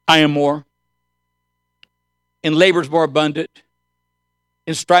 I am more. In labors more abundant.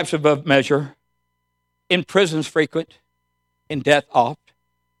 In stripes above measure. In prisons frequent. In death oft.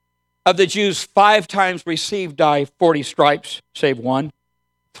 Of the Jews, 5 times received I 40 stripes, save one.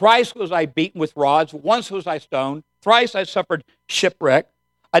 Thrice was I beaten with rods. Once was I stoned. Thrice I suffered shipwreck.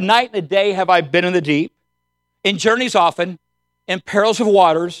 A night and a day have I been in the deep. In journeys often, in perils of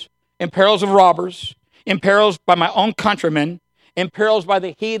waters, in perils of robbers, in perils by my own countrymen, in perils by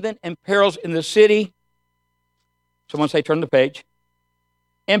the heathen, in perils in the city. Someone say, turn the page.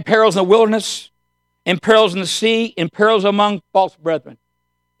 In perils in the wilderness, in perils in the sea, in perils among false brethren.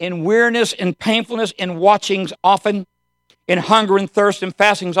 In weariness, in painfulness, in watchings often, in hunger and thirst, and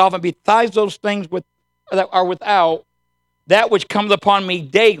fastings often, besides those things that are without, that which comes upon me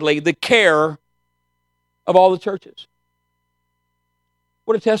daily, the care of all the churches.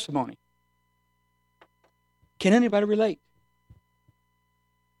 What a testimony. Can anybody relate?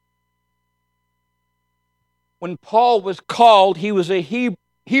 When Paul was called, he was a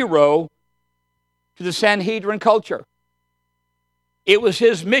hero to the Sanhedrin culture. It was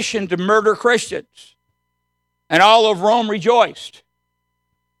his mission to murder Christians. And all of Rome rejoiced.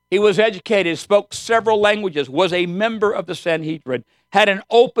 He was educated, spoke several languages, was a member of the Sanhedrin, had an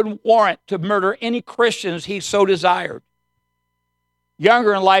open warrant to murder any Christians he so desired.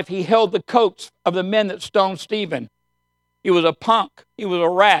 Younger in life, he held the coats of the men that stoned Stephen. He was a punk. He was a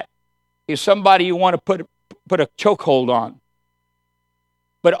rat. He's somebody you want to put a chokehold on.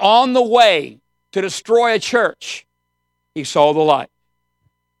 But on the way to destroy a church, he saw the light.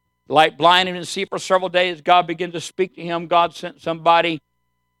 The light blinded him to see for several days. God began to speak to him. God sent somebody,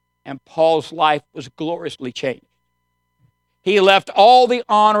 and Paul's life was gloriously changed. He left all the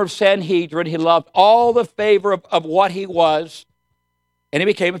honor of Sanhedrin. He loved all the favor of what he was, and he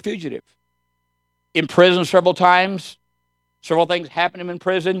became a fugitive. In prison several times. Several things happened to him in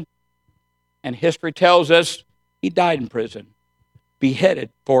prison, and history tells us he died in prison, beheaded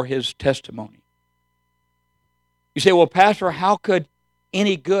for his testimony. You say, well, Pastor, how could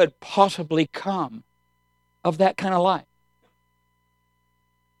any good possibly come of that kind of life?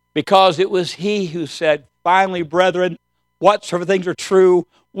 Because it was he who said, finally, brethren, whatsoever things are true,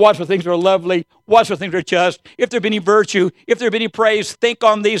 whatsoever things are lovely, whatsoever things are just, if there be any virtue, if there be any praise, think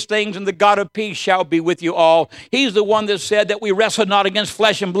on these things, and the God of peace shall be with you all. He's the one that said that we wrestle not against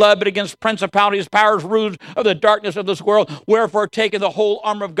flesh and blood, but against principalities, powers, rulers of the darkness of this world. Wherefore, taking the whole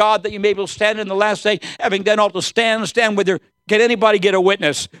armor of God, that you may be able to stand in the last day, having done all to stand with your. Can anybody get a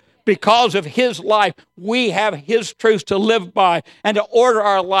witness? Because of his life, we have his truths to live by and to order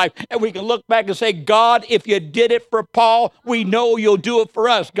our life. And we can look back and say, God, if you did it for Paul, we know you'll do it for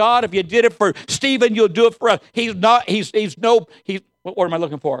us. God, if you did it for Stephen, you'll do it for us. What am I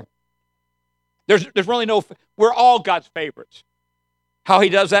looking for? There's really no, we're all God's favorites. How he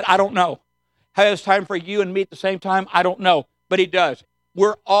does that, I don't know. How he has time for you and me at the same time, I don't know. But he does.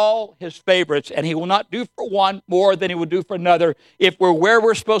 We're all his favorites, and he will not do for one more than he will do for another if we're where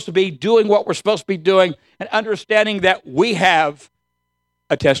we're supposed to be, doing what we're supposed to be doing, and understanding that we have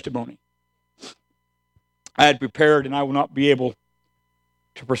a testimony. I had prepared, and I will not be able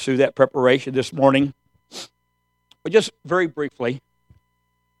to pursue that preparation this morning. But just very briefly,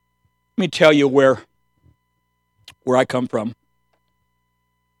 let me tell you where I come from.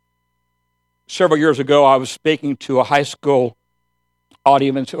 Several years ago, I was speaking to a high school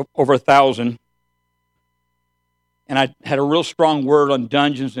audience of over 1,000. And I had a real strong word on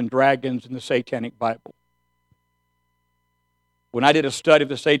Dungeons and Dragons in the Satanic Bible. When I did a study of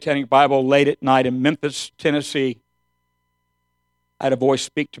the Satanic Bible late at night in Memphis, Tennessee, I had a voice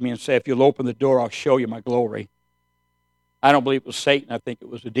speak to me and say, if you'll open the door, I'll show you my glory. I don't believe it was Satan. I think it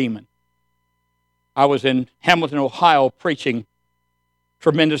was a demon. I was in Hamilton, Ohio, preaching.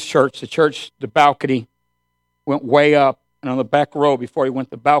 Tremendous church. The church, the balcony went way up. And on the back row, before he went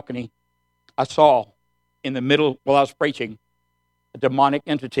to the balcony, I saw in the middle, while I was preaching, a demonic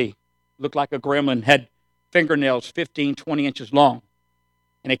entity. Looked like a gremlin, had fingernails 15, 20 inches long.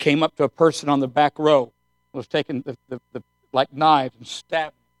 And it came up to a person on the back row. Was taking the like knives and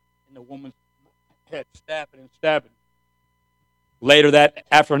stabbing in the woman's head, stabbing. Later that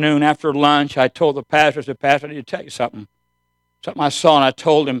afternoon, after lunch, I told the pastor, I said, Pastor, I need to tell you something. Something I saw, and I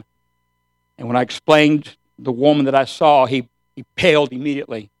told him. And when I explained the woman that I saw, he paled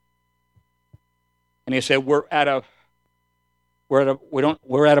immediately. And he said, we don't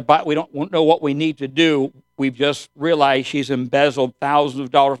know what we need to do. We've just realized she's embezzled thousands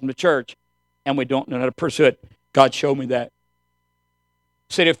of dollars from the church, and we don't know how to pursue it. God showed me that.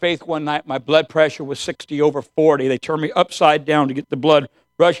 City of Faith one night, my blood pressure was 60/40. They turned me upside down to get the blood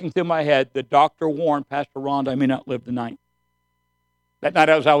rushing through my head. The doctor warned Pastor Rhonda I may not live the night. That night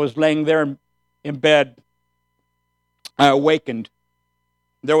as I was laying there in bed, I awakened.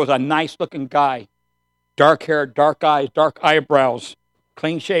 There was a nice-looking guy, dark hair, dark eyes, dark eyebrows,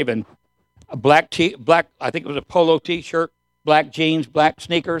 clean-shaven, a black, I think it was a polo T-shirt, black jeans, black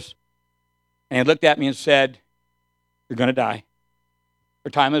sneakers. And he looked at me and said, you're going to die. Your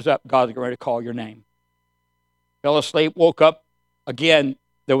time is up. God's getting ready to call your name. Fell asleep, woke up. Again,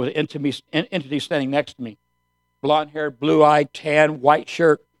 there was an entity standing next to me. Blonde-haired, blue-eyed, tan, white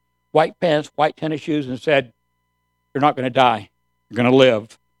shirt, white pants, white tennis shoes, and said, you're not going to die. You're going to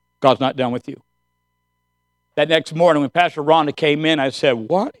live. God's not done with you. That next morning, when Pastor Rhonda came in, I said,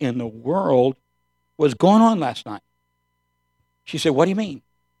 what in the world was going on last night? She said, what do you mean?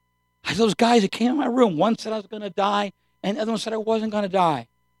 I said, those guys that came in my room, one said I was going to die, and the other one said I wasn't going to die.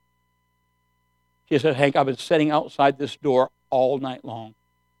 She said, Hank, I've been sitting outside this door all night long.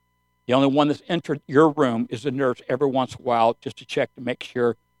 The only one that's entered your room is the nurse every once in a while just to check to make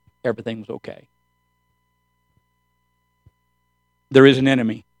sure everything was okay. There is an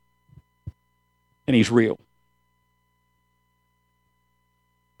enemy, and he's real.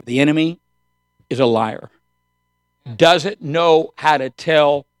 The enemy is a liar. Doesn't know how to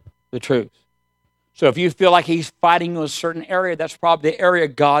tell the truth. So if you feel like he's fighting you in a certain area, that's probably the area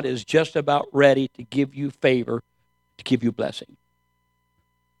God is just about ready to give you favor, to give you blessing.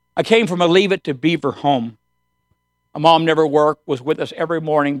 I came from a Leave It to Beaver home. My mom never worked, was with us every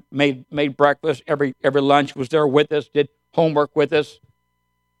morning, made breakfast, every lunch, was there with us, did homework with us.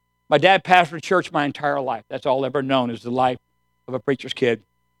 My dad pastored church my entire life. That's all I've ever known is the life of a preacher's kid.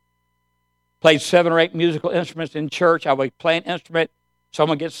 Played 7 or 8 musical instruments in church. I would play an instrument.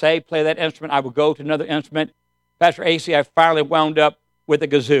 Someone gets saved, play that instrument. I would go to another instrument. Pastor AC, I finally wound up with a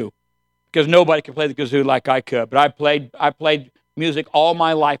kazoo because nobody could play the kazoo like I could. But I played music all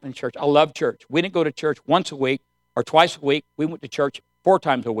my life in church. I loved church. We didn't go to church once a week or twice a week. We went to church 4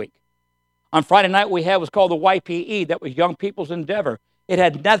 times a week. On Friday night, we had was called the YPE. That was Young People's Endeavor. It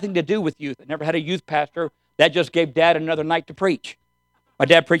had nothing to do with youth. I never had a youth pastor. That just gave Dad another night to preach. My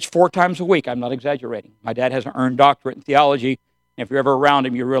dad preached 4 times a week. I'm not exaggerating. My dad has an earned doctorate in theology. And if you're ever around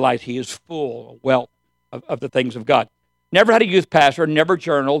him, you realize he is full of wealth of the things of God. Never had a youth pastor, never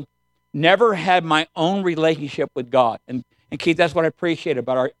journaled, never had my own relationship with God. And Keith, that's what I appreciate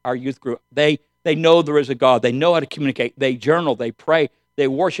about our youth group. They know there is a God. They know how to communicate. They journal. They pray. They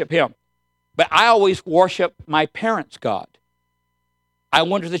worship him. But I always worship my parents' God. I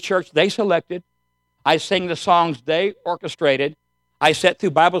went to the church they selected. I sang the songs they orchestrated. I sat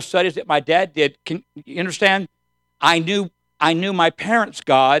through Bible studies that my dad did. Can you understand? I knew my parents'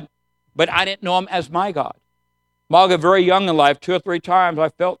 God, but I didn't know him as my God. While I got very young in life, 2 or 3 times, I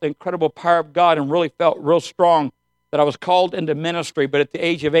felt the incredible power of God and really felt real strong that I was called into ministry. But at the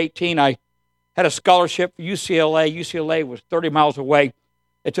age of 18, I had a scholarship for UCLA. UCLA was 30 miles away.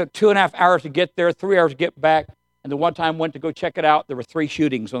 It took 2.5 hours to get there, 3 hours to get back. And the one time I went to go check it out, there were 3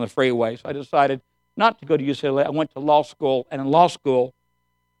 shootings on the freeway. So I decided not to go to UCLA. I went to law school. And in law school,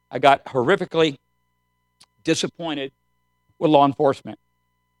 I got horrifically disappointed with law enforcement.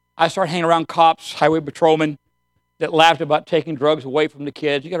 I started hanging around cops, highway patrolmen that laughed about taking drugs away from the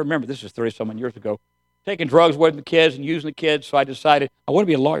kids. You got to remember, this is 30-some years ago. Taking drugs away from the kids and using the kids. So I decided I want to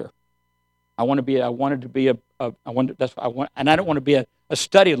be a lawyer. And I don't want to be a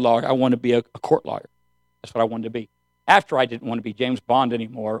studied lawyer. I want to be a court lawyer. That's what I wanted to be. After I didn't want to be James Bond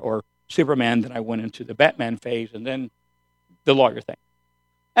anymore or Superman, then I went into the Batman phase and then the lawyer thing.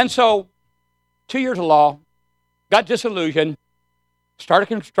 And so 2 years of law, got disillusioned, started a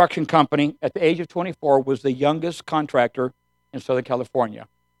construction company. At the age of 24, was the youngest contractor in Southern California.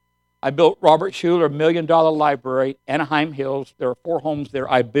 I built Robert Schuller $1 million library, Anaheim Hills. There are 4 homes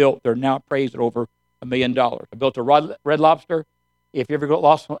there I built. They're now appraised at over $1 million. I built a Red Lobster. If you ever go to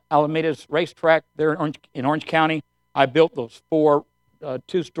Los Alameda's racetrack there in Orange County, I built those 4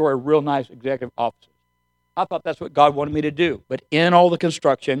 2-story, real nice executive offices. I thought that's what God wanted me to do. But in all the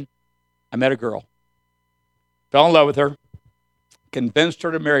construction, I met a girl. Fell in love with her. Convinced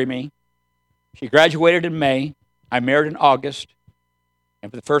her to marry me. She graduated in May. I married in August.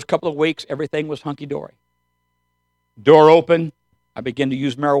 And for the first couple of weeks, everything was hunky-dory. Door open. I began to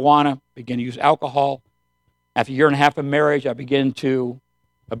use marijuana, began to use alcohol. After a year and a half of marriage, I began to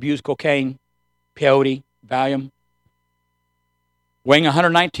abuse cocaine, peyote, Valium. Weighing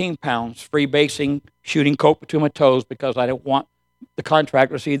 119 pounds, freebasing, shooting coke between my toes because I didn't want the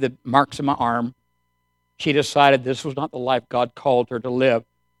contractor to see the marks in my arm. She decided this was not the life God called her to live.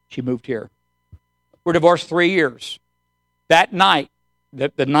 She moved here. We're divorced 3 years. That night,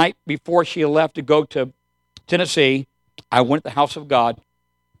 the night before she left to go to Tennessee, I went to the house of God.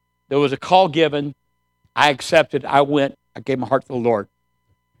 There was a call given. I accepted. I went. I gave my heart to the Lord.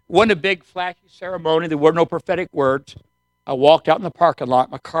 It wasn't a big, flashy ceremony. There were no prophetic words. I walked out in the parking lot.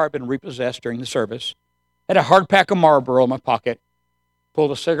 My car had been repossessed during the service. Had a hard pack of Marlboro in my pocket.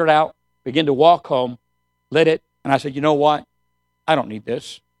 Pulled a cigarette out. Began to walk home. Lit it. And I said, you know what? I don't need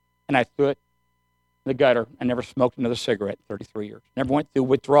this. And I threw it in the gutter. I never smoked another cigarette in 33 years. Never went through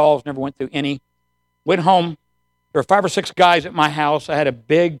withdrawals. Never went through any. Went home. There were 5 or 6 guys at my house. I had a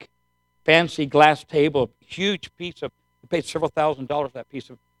big, fancy glass table, a huge piece of, I paid several $1,000s for that piece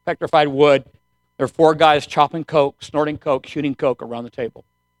of petrified wood. There were 4 guys chopping coke, snorting coke, shooting coke around the table.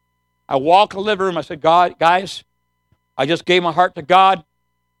 I walked in the living room. I said, God, guys, I just gave my heart to God.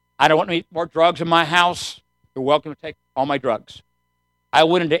 I don't want to eat more drugs in my house. You're welcome to take all my drugs. I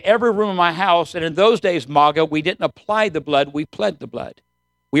went into every room in my house, and in those days, MAGA, we didn't apply the blood, we pled the blood.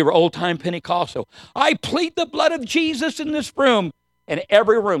 We were old-time Pentecostal. I plead the blood of Jesus in this room. In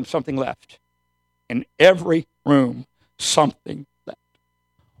every room, something left. In every room, something left.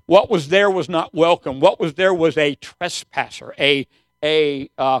 What was there was not welcome. What was there was a trespasser,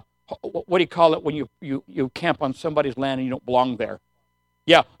 what do you call it when you camp on somebody's land and you don't belong there?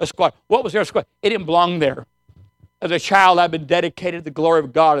 Yeah, a squad. What was there? A squad. It didn't belong there. As a child, I've been dedicated to the glory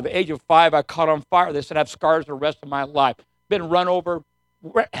of God. At the age of 5, I caught on fire. They said I have scars the rest of my life. Been run over,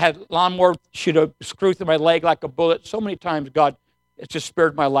 had lawnmower shoot a screw through my leg like a bullet. So many times, God, it's just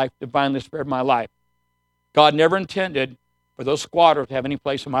spared my life, divinely spared my life. God never intended for those squatters to have any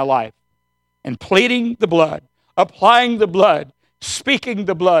place in my life. And pleading the blood, applying the blood, speaking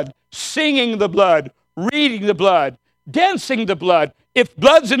the blood, singing the blood, reading the blood, dancing the blood. If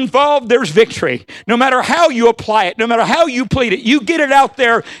blood's involved, there's victory. No matter how you apply it, no matter how you plead it, you get it out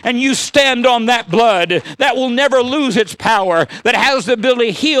there and you stand on that blood that will never lose its power, that has the ability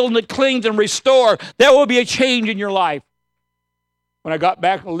to heal and to cleanse and restore. There will be a change in your life. When I got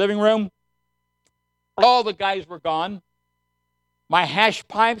back in the living room, all the guys were gone. My hash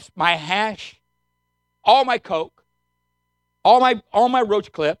pipes, my hash, all my coke, all my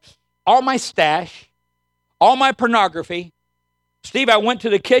roach clips, all my stash, all my pornography. Steve, I went to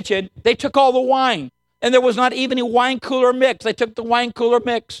the kitchen. They took all the wine, and there was not even a wine cooler mix. They took the wine cooler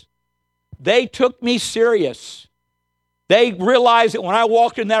mix. They took me serious. They realized that when I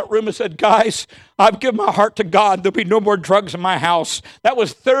walked in that room and said, guys, I've given my heart to God. There'll be no more drugs in my house. That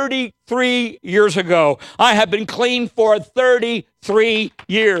was 33 years ago. I have been clean for 33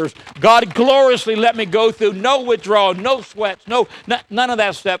 years. God gloriously let me go through no withdrawal, no sweats, none of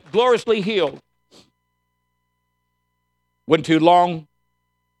that stuff. Gloriously healed. Wasn't too long.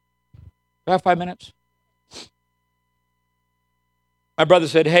 About 5 minutes. My brother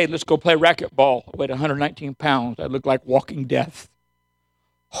said, hey, let's go play racquetball. I weighed 119 pounds. I looked like walking death.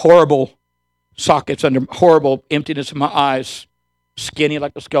 Horrible sockets under horrible emptiness in my eyes. Skinny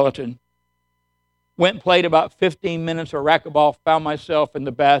like a skeleton. Went and played about 15 minutes of racquetball. Found myself in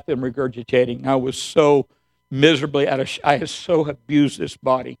the bathroom regurgitating. I was so miserably I had so abused this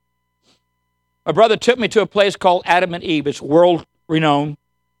body. My brother took me to a place called Adam and Eve. It's world-renowned.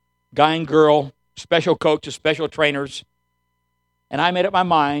 Guy and girl, special coaches, special trainers. And I made up my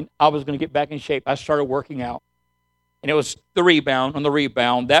mind I was going to get back in shape. I started working out. And it was the rebound on the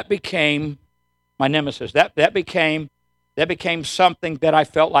rebound. That became my nemesis. That became something that I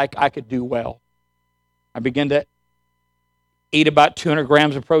felt like I could do well. I began to eat about 200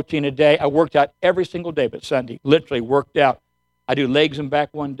 grams of protein a day. I worked out every single day but Sunday. Literally worked out. I do legs and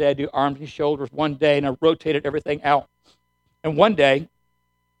back one day. I do arms and shoulders one day. And I rotated everything out. And one day,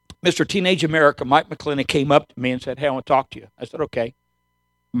 Mr. Teenage America, Mike McClendon, came up to me and said, hey, I want to talk to you. I said, okay.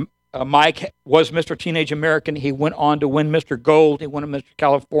 Mike was Mr. Teenage American. He went on to win Mr. Gold. He won Mr.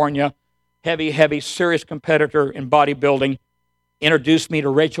 California. Heavy, serious competitor in bodybuilding. Introduced me to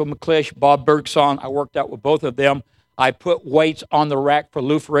Rachel McClish, Bob Bergson. I worked out with both of them. I put weights on the rack for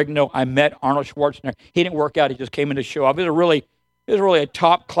Lou Ferrigno. I met Arnold Schwarzenegger. He didn't work out. He just came in to show up. It was really a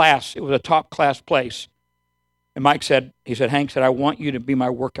top class. It was a top class place. And Mike said, Hank said, I want you to be my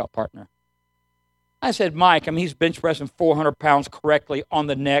workout partner. I said, Mike, he's bench pressing 400 pounds correctly on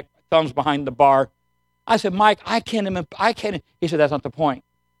the neck, thumbs behind the bar. I said, Mike, I can't. He said, that's not the point.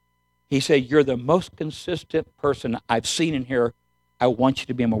 He said, you're the most consistent person I've seen in here. I want you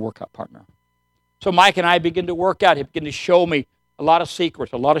to be my workout partner. So Mike and I began to work out. He began to show me a lot of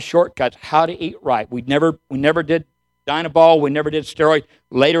secrets, a lot of shortcuts, how to eat right. We never did Dynabol. We never did steroids.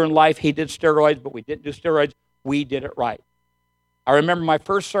 Later in life, he did steroids, but we didn't do steroids. We did it right. I remember my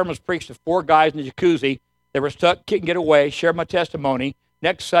first sermon was preached to 4 guys in the jacuzzi. They were stuck, couldn't get away, shared my testimony.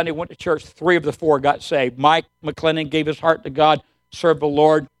 Next Sunday, went to church. 3 of the 4 got saved. Mike McClennan gave his heart to God, served the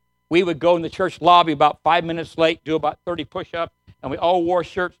Lord. We would go in the church lobby about 5 minutes late, do about 30 push-ups, and we all wore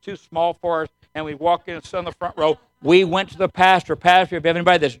shirts too small for us, and we'd walk in and sit on the front row. We went to the pastor. Pastor, if you have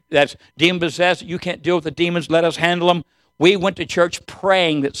anybody that's demon-possessed, you can't deal with the demons, let us handle them. We went to church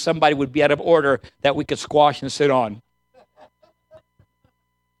praying that somebody would be out of order that we could squash and sit on.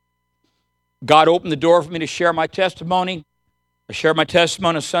 God opened the door for me to share my testimony. I shared my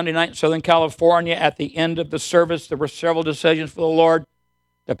testimony on Sunday night in Southern California. At the end of the service, there were several decisions for the Lord.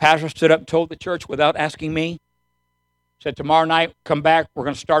 The pastor stood up and told the church without asking me, said, tomorrow night, come back, we're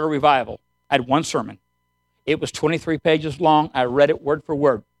going to start a revival. I had 1 sermon. It was 23 pages long. I read it word for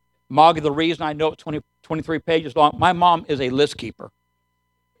word. Moggy, the reason I know it's 23 pages long, my mom is a list keeper.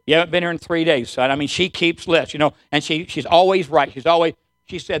 You haven't been here in 3 days, son. She keeps lists, and she's always right.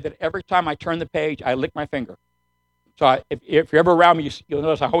 She said that every time I turn the page, I lick my finger. So if you're ever around me, you'll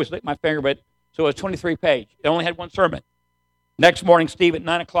notice I always lick my finger, so it was 23 pages. It only had 1 sermon. Next morning, Steve, at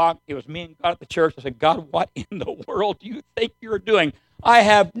 9 o'clock, it was me and God at the church. I said, God, what in the world do you think you're doing? I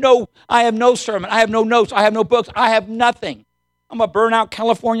have no sermon. I have no notes. I have no books. I have nothing. I'm a burnout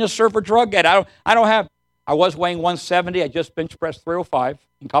California surfer drug addict. I was weighing 170. I just bench pressed 305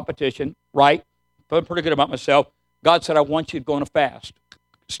 in competition, right? Feeling pretty good about myself. God said, I want you to go on a fast.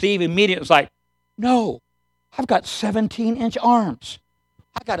 Steve immediately was like, no, I've got 17-inch arms.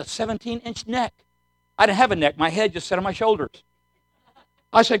 I got a 17-inch neck. I didn't have a neck. My head just sat on my shoulders.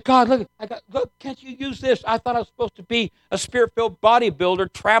 I said, God, look, can't you use this? I thought I was supposed to be a spirit-filled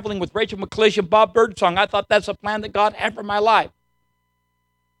bodybuilder traveling with Rachel McClish and Bob Birdsong. I thought that's a plan that God had for my life.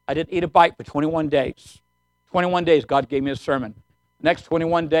 I didn't eat a bite for 21 days. 21 days, God gave me a sermon. The next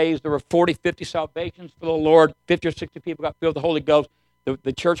 21 days, there were 40, 50 salvations for the Lord. 50 or 60 people got filled with the Holy Ghost.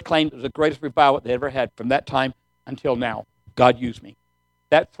 The church claimed it was the greatest revival they ever had from that time until now. God used me.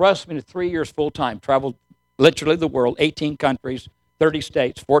 That thrust me to 3 years full-time, traveled literally the world, 18 countries, 30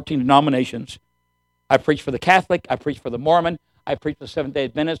 states, 14 denominations. I preached for the Catholic, I preached for the Mormon, I preached for the Seventh-day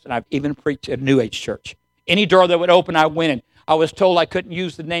Adventist, and I've even preached at a New Age church. Any door that would open, I went in. I was told I couldn't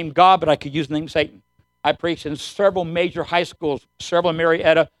use the name God, but I could use the name Satan. I preached in several major high schools, several in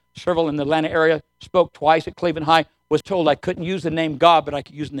Marietta, several in the Atlanta area, spoke twice at Cleveland High, was told I couldn't use the name God, but I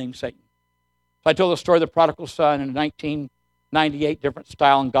could use the name Satan. So I told the story of the prodigal son in 1998, different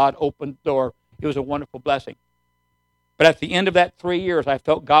style, and God opened the door. It was a wonderful blessing. But at the end of that 3 years, I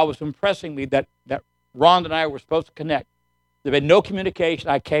felt God was impressing me that Rhonda and I were supposed to connect. There had been no communication.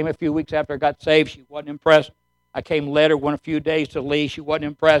 I came a few weeks after I got saved. She wasn't impressed. I came later, went a few days to Lee. She wasn't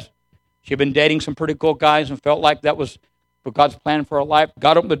impressed. She'd been dating some pretty cool guys and felt like that was for God's plan for her life.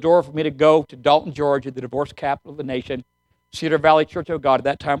 God opened the door for me to go to Dalton, Georgia, the divorce capital of the nation. Cedar Valley Church of God at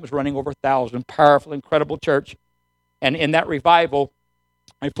that time was running over 1,000. Powerful, incredible church. And in that revival,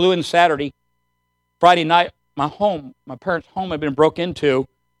 I flew in Saturday. Friday night, my parents' home had been broke into.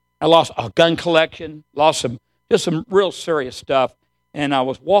 I lost a gun collection, lost some real serious stuff. And I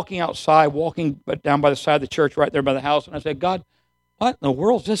was walking outside, down by the side of the church right there by the house, and I said, God, what in the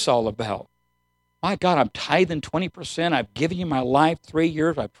world is this all about? My God, I'm tithing 20%. I've given you my life 3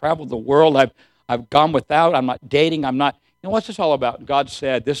 years. I've traveled the world. I've gone without. I'm not dating. What's this all about? And God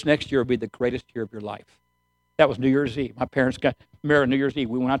said, this next year will be the greatest year of your life. That was New Year's Eve. My parents got married on New Year's Eve.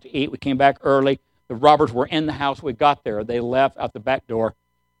 We went out to eat. We came back early. The robbers were in the house. We got there. They left out the back door.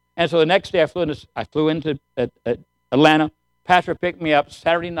 And so the next day I flew into Atlanta. Pastor picked me up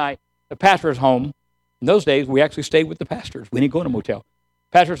Saturday night. The pastor's home. In those days, we actually stayed with the pastors. We didn't go to a motel.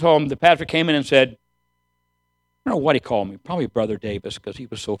 Pastor's home. The pastor came in and said, I don't know what he called me. Probably Brother Davis because he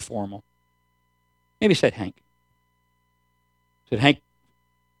was so formal. Maybe he said Hank. He said, Hank,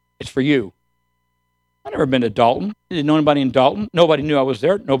 it's for you. I've never been to Dalton. Didn't know anybody in Dalton. Nobody knew I was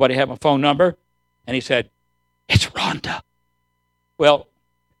there. Nobody had my phone number. And he said, it's Rhonda. Well,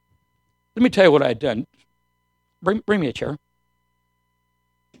 let me tell you what I had done. Bring me a chair.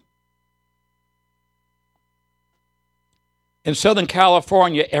 In Southern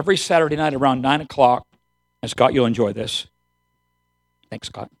California, every Saturday night around 9 o'clock, and Scott, you'll enjoy this. Thanks,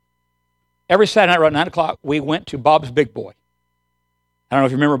 Scott. Every Saturday night around 9 o'clock, we went to Bob's Big Boy. I don't know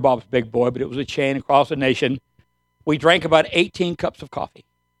if you remember Bob's Big Boy, but it was a chain across the nation. We drank about 18 cups of coffee.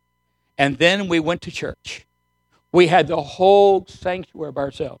 And then we went to church. We had the whole sanctuary by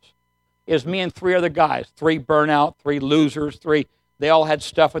ourselves. It was me and 3 other guys, 3 burnout, 3 losers, 3. They all had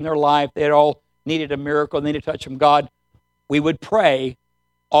stuff in their life. They had all needed a miracle, needed a touch from God. We would pray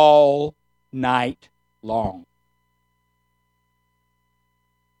all night long.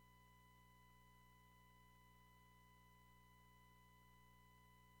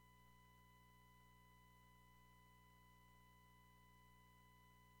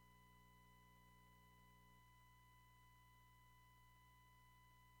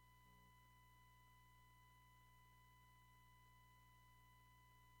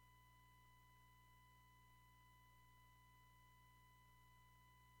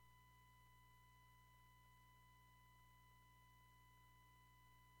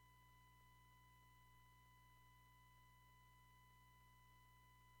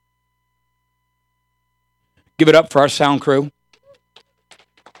 Give it up for our sound crew.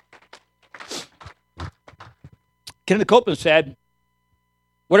 Kenneth Copeland said,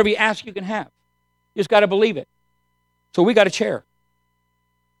 whatever you ask, you can have. You just got to believe it. So we got a chair.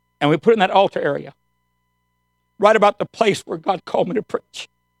 And we put it in that altar area. Right about the place where God called me to preach.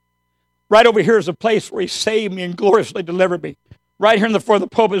 Right over here is a place where he saved me and gloriously delivered me. Right here in the front of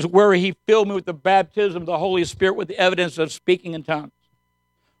the pulpit is where he filled me with the baptism of the Holy Spirit with the evidence of speaking in tongues.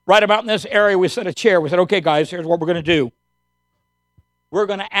 Right about in this area, we set a chair. We said, okay, guys, here's what we're going to do. We're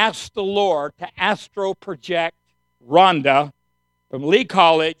going to ask the Lord to astro project Rhonda from Lee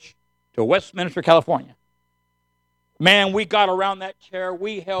College to Westminster, California. Man, we got around that chair.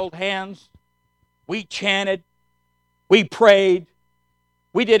 We held hands. We chanted. We prayed.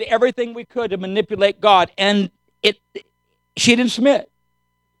 We did everything we could to manipulate God. And she didn't submit.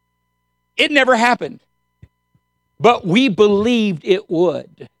 It never happened. But we believed it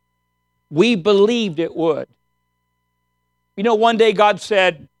would. We believed it would. You know, one day God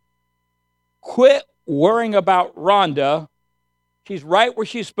said, quit worrying about Rhonda. She's right where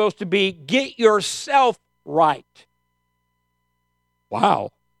she's supposed to be. Get yourself right.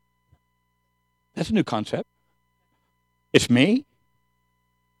 Wow. That's a new concept. It's me?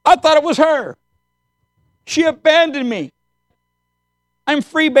 I thought it was her. She abandoned me. I'm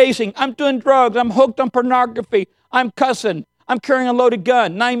freebasing. I'm doing drugs. I'm hooked on pornography. I'm cussing. I'm carrying a loaded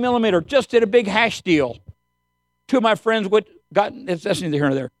gun, 9mm. Just did a big hash deal. 2 of my friends that's neither here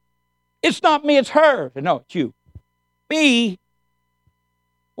nor there. It's not me, it's her. I said, no, it's you. Me.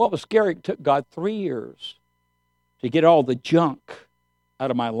 What was scary, it took God 3 years to get all the junk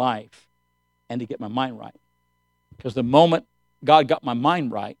out of my life and to get my mind right. Because the moment God got my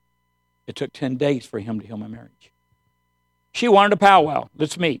mind right, it took 10 days for him to heal my marriage. She wanted a powwow.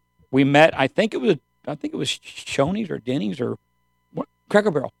 Let's meet. We met, I think it was Shoney's or Denny's or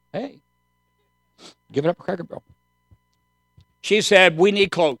Cracker Barrel. Hey, give it up for Cracker Barrel. She said, we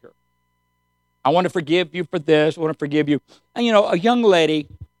need closure. I want to forgive you for this. I want to forgive you. And, you know, a young lady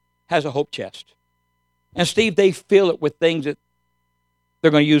has a hope chest. And, Steve, they fill it with things that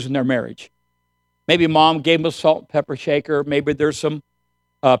they're going to use in their marriage. Maybe mom gave them a salt and pepper shaker. Maybe there's some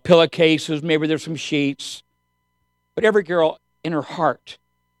pillowcases. Maybe there's some sheets. But every girl in her heart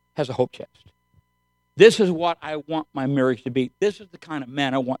has a hope chest. This is what I want my marriage to be. This is the kind of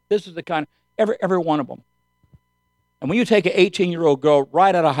man I want. This is the kind of, every one of them. And when you take an 18-year-old girl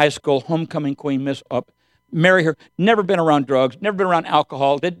right out of high school, homecoming queen, marry her, never been around drugs, never been around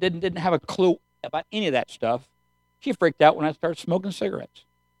alcohol, didn't have a clue about any of that stuff, she freaked out when I started smoking cigarettes.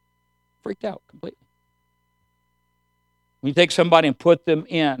 Freaked out completely. When you take somebody and put them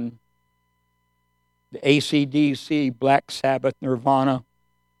in the AC/DC, Black Sabbath, Nirvana,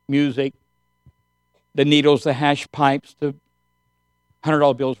 music, the needles, the hash pipes, the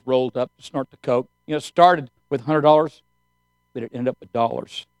 $100 bills rolled up to snort the coke. You know, it started with $100, but it ended up with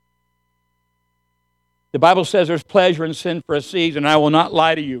dollars. The Bible says there's pleasure in sin for a season, and I will not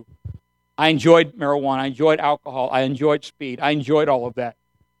lie to you. I enjoyed marijuana. I enjoyed alcohol. I enjoyed speed. I enjoyed all of that.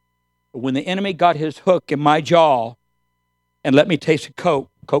 But when the enemy got his hook in my jaw and let me taste a Coke,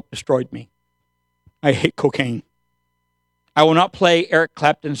 Coke destroyed me. I hate cocaine. I will not play Eric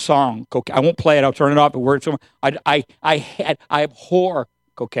Clapton's song. I won't play it. I'll turn it off. I abhor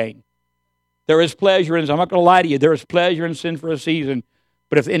cocaine. There is pleasure in, I'm not going to lie to you, there is pleasure in sin for a season.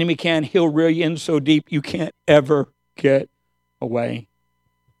 But if the enemy can, he'll reel you in so deep you can't ever get away.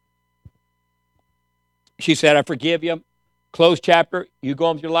 She said, I forgive you. Close chapter. You go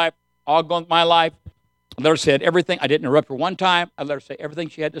on with your life. I'll go on with my life. I let her say everything. I didn't interrupt her one time. I let her say everything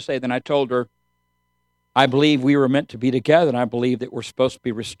she had to say. Then I told her, I believe we were meant to be together, and I believe that we're supposed to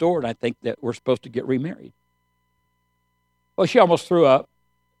be restored. I think that we're supposed to get remarried. Well, she almost threw up.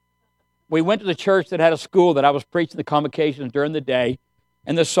 We went to the church that had a school that I was preaching the convocations during the day,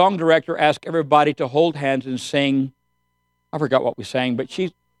 and the song director asked everybody to hold hands and sing. I forgot what we sang, but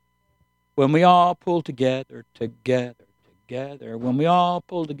when we all pull together, when we all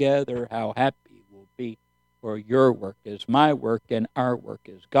pull together, how happy we'll be. For your work is my work, and our work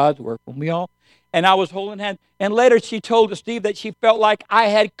is God's work. When we all, and I was holding hands. And later she told Steve that she felt like I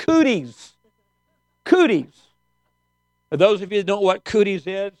had cooties. Cooties. For those of you that don't know what cooties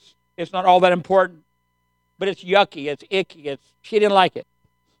is, it's not all that important, but it's yucky, it's icky. She didn't like it.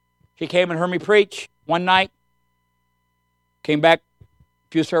 She came and heard me preach one night, came back a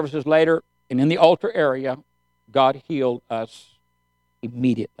few services later, and in the altar area, God healed us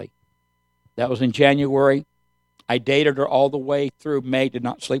immediately. That was in January. I dated her all the way through May, did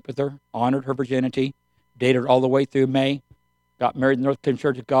not sleep with her, honored her virginity, dated her all the way through May, got married in the North Carolina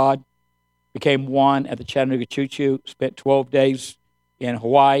Church of God, became one at the Chattanooga Choo Choo, spent 12 days in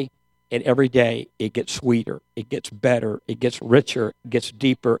Hawaii, and every day it gets sweeter, it gets better, it gets richer, it gets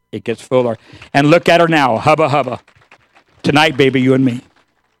deeper, it gets fuller. And look at her now, hubba hubba. Tonight, baby, you and me.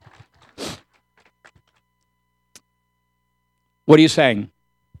 What are you saying?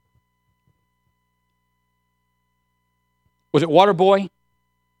 Was it Waterboy?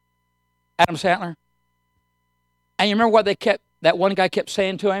 Adam Sandler? And you remember what that one guy kept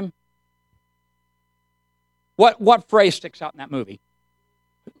saying to him? What phrase sticks out in that movie?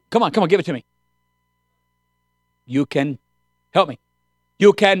 Come on, give it to me. You can, help me.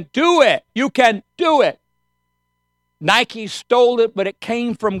 You can do it. You can do it. Nike stole it, but it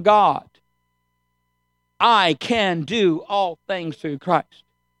came from God. I can do all things through Christ.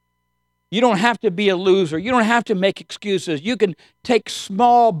 You don't have to be a loser. You don't have to make excuses. You can take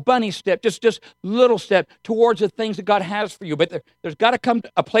small bunny steps, just little steps towards the things that God has for you. But there's got to come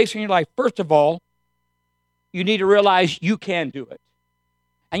a place in your life, first of all, you need to realize you can do it.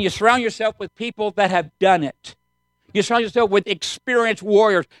 And you surround yourself with people that have done it. You surround yourself with experienced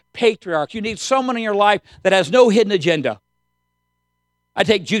warriors, patriarchs. You need someone in your life that has no hidden agenda. I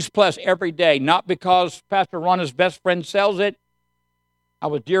take Juice Plus every day, not because Pastor Rhonda's best friend sells it. I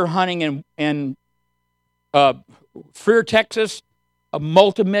was deer hunting in Freer, Texas. A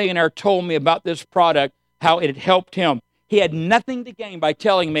multimillionaire told me about this product, how it had helped him. He had nothing to gain by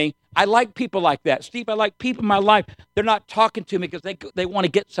telling me, I like people like that. Steve, I like people in my life. They're not talking to me because they want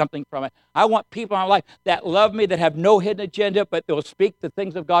to get something from it. I want people in my life that love me, that have no hidden agenda, but they'll speak the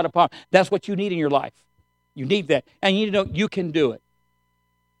things of God upon. That's what you need in your life. You need that. And you know you can do it.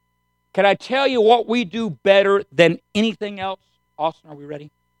 Can I tell you what we do better than anything else? Austin, are we ready?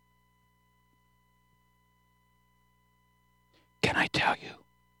 Can I tell you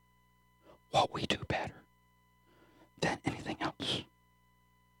what we do better than anything else?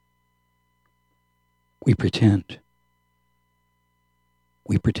 We pretend.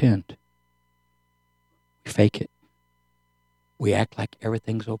 We pretend. We fake it. We act like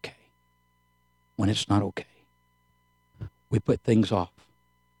everything's okay when it's not okay. We put things off.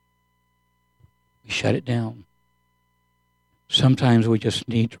 We shut it down. Sometimes we just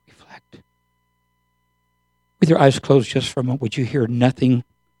need to reflect. With your eyes closed just for a moment, would you hear nothing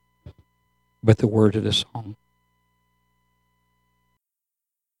but the words of this song?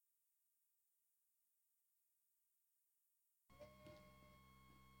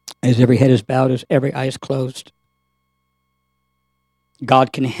 As every head is bowed, as every eye is closed,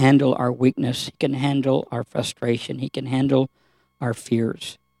 God can handle our weakness. He can handle our frustration. He can handle our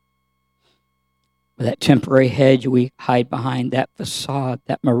fears. With that temporary hedge we hide behind, that facade,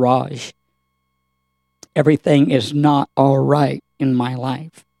 that mirage. Everything is not all right in my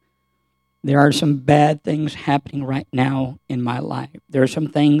life. There are some bad things happening right now in my life. There are some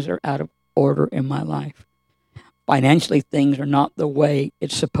things that are out of order in my life. Financially, things are not the way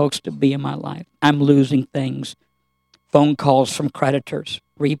it's supposed to be in my life. I'm losing things. Phone calls from creditors,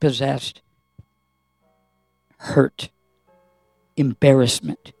 repossessed, hurt,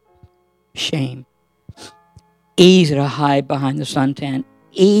 embarrassment, shame. Easy to hide behind the suntan,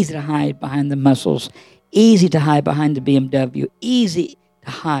 easy to hide behind the muscles, easy to hide behind the BMW, easy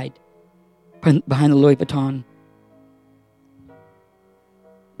to hide behind the Louis Vuitton.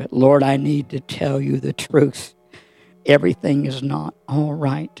 But Lord, I need to tell you the truth. Everything is not all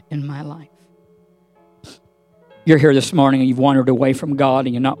right in my life. You're here this morning and you've wandered away from God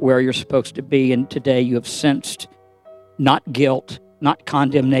and you're not where you're supposed to be. And today you have sensed not guilt, not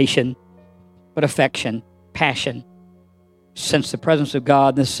condemnation, but affection, passion. Sense the presence of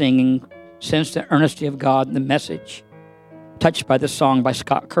God in the singing. Sense the earnesty of God in the message. Touched by the song by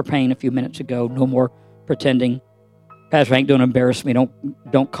Scott Kerpane a few minutes ago. No more pretending. Pastor Frank, don't embarrass me.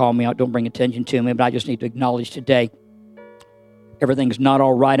 Don't call me out. Don't bring attention to me. But I just need to acknowledge today everything's not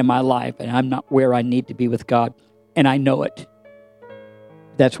all right in my life and I'm not where I need to be with God. And I know it.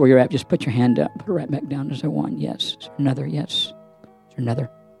 If that's where you're at. Just put your hand up. Put it right back down. Is there one? Yes. Is there another? Yes. Is there another?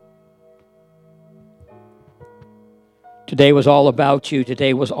 Today was all about you.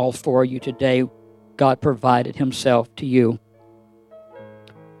 Today was all for you. Today, God provided himself to you.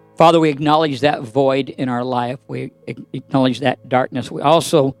 Father, we acknowledge that void in our life. We acknowledge that darkness. We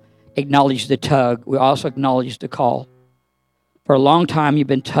also acknowledge the tug. We also acknowledge the call. For a long time, you've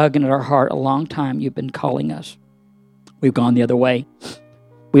been tugging at our heart. A long time, you've been calling us. We've gone the other way.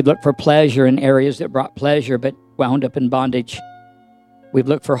 We've looked for pleasure in areas that brought pleasure, but wound up in bondage. We've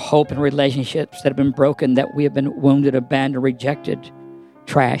looked for hope in relationships that have been broken, that we have been wounded, abandoned, rejected,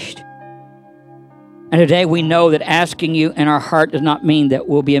 trashed. And today we know that asking you in our heart does not mean that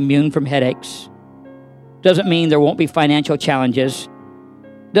we'll be immune from headaches. Doesn't mean there won't be financial challenges.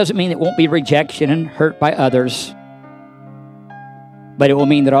 Doesn't mean it won't be rejection and hurt by others. But it will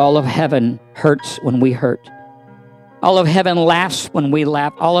mean that all of heaven hurts when we hurt. All of heaven laughs when we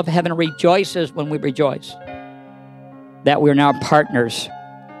laugh. All of heaven rejoices when we rejoice. That we're now partners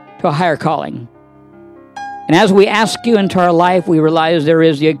to a higher calling. And as we ask you into our life, we realize there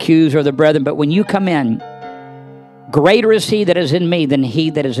is the accuser of the brethren. But when you come in, greater is he that is in me than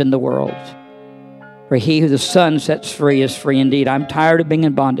he that is in the world. For he who the Son sets free is free indeed. I'm tired of being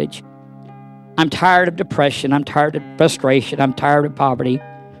in bondage. I'm tired of depression. I'm tired of frustration. I'm tired of poverty.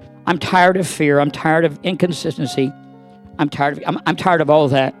 I'm tired of fear. I'm tired of inconsistency. I'm tired of all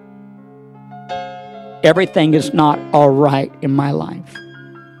of that. Everything is not all right in my life.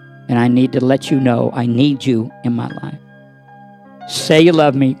 And I need to let you know I need you in my life. Say you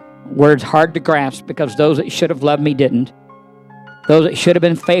love me. Words hard to grasp because those that should have loved me didn't. Those that should have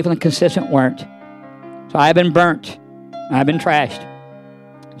been faithful and consistent weren't. So I've been burnt. I've been trashed.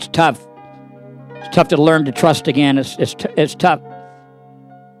 It's tough. It's tough to learn to trust again. It's tough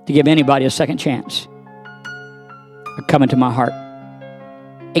to give anybody a second chance. Come into my heart.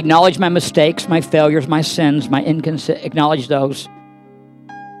 Acknowledge my mistakes, my failures, my sins, my inconsistency. Acknowledge those.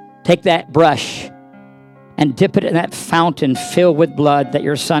 Take that brush and dip it in that fountain filled with blood that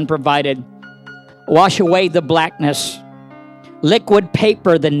your Son provided. Wash away the blackness. Liquid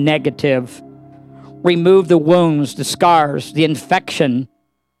paper the negative. Remove the wounds, the scars, the infection.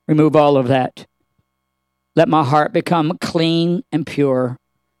 Remove all of that. Let my heart become clean and pure.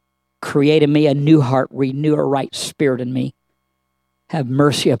 Create in me a new heart. Renew a right spirit in me. Have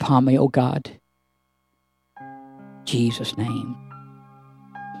mercy upon me, O God. Jesus' name.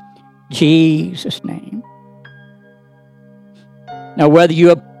 Jesus' name. Now, whether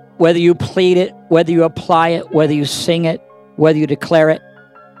you plead it, whether you apply it, whether you sing it, whether you declare it,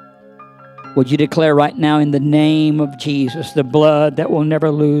 would you declare right now in the name of Jesus, the blood that will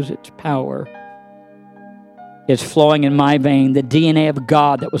never lose its power is flowing in my vein. The DNA of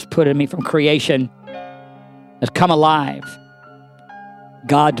God that was put in me from creation has come alive.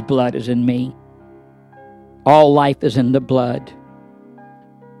 God's blood is in me. All life is in the blood.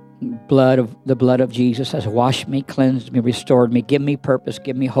 The blood of Jesus has washed me, cleansed me, restored me, give me purpose,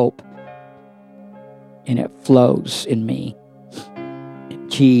 give me hope. And it flows in me. In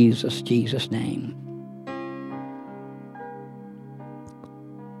Jesus' name.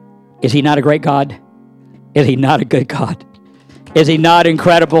 Is he not a great God? Is he not a good God? Is he not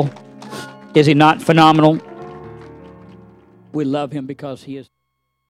incredible? Is he not phenomenal? We love him because he is.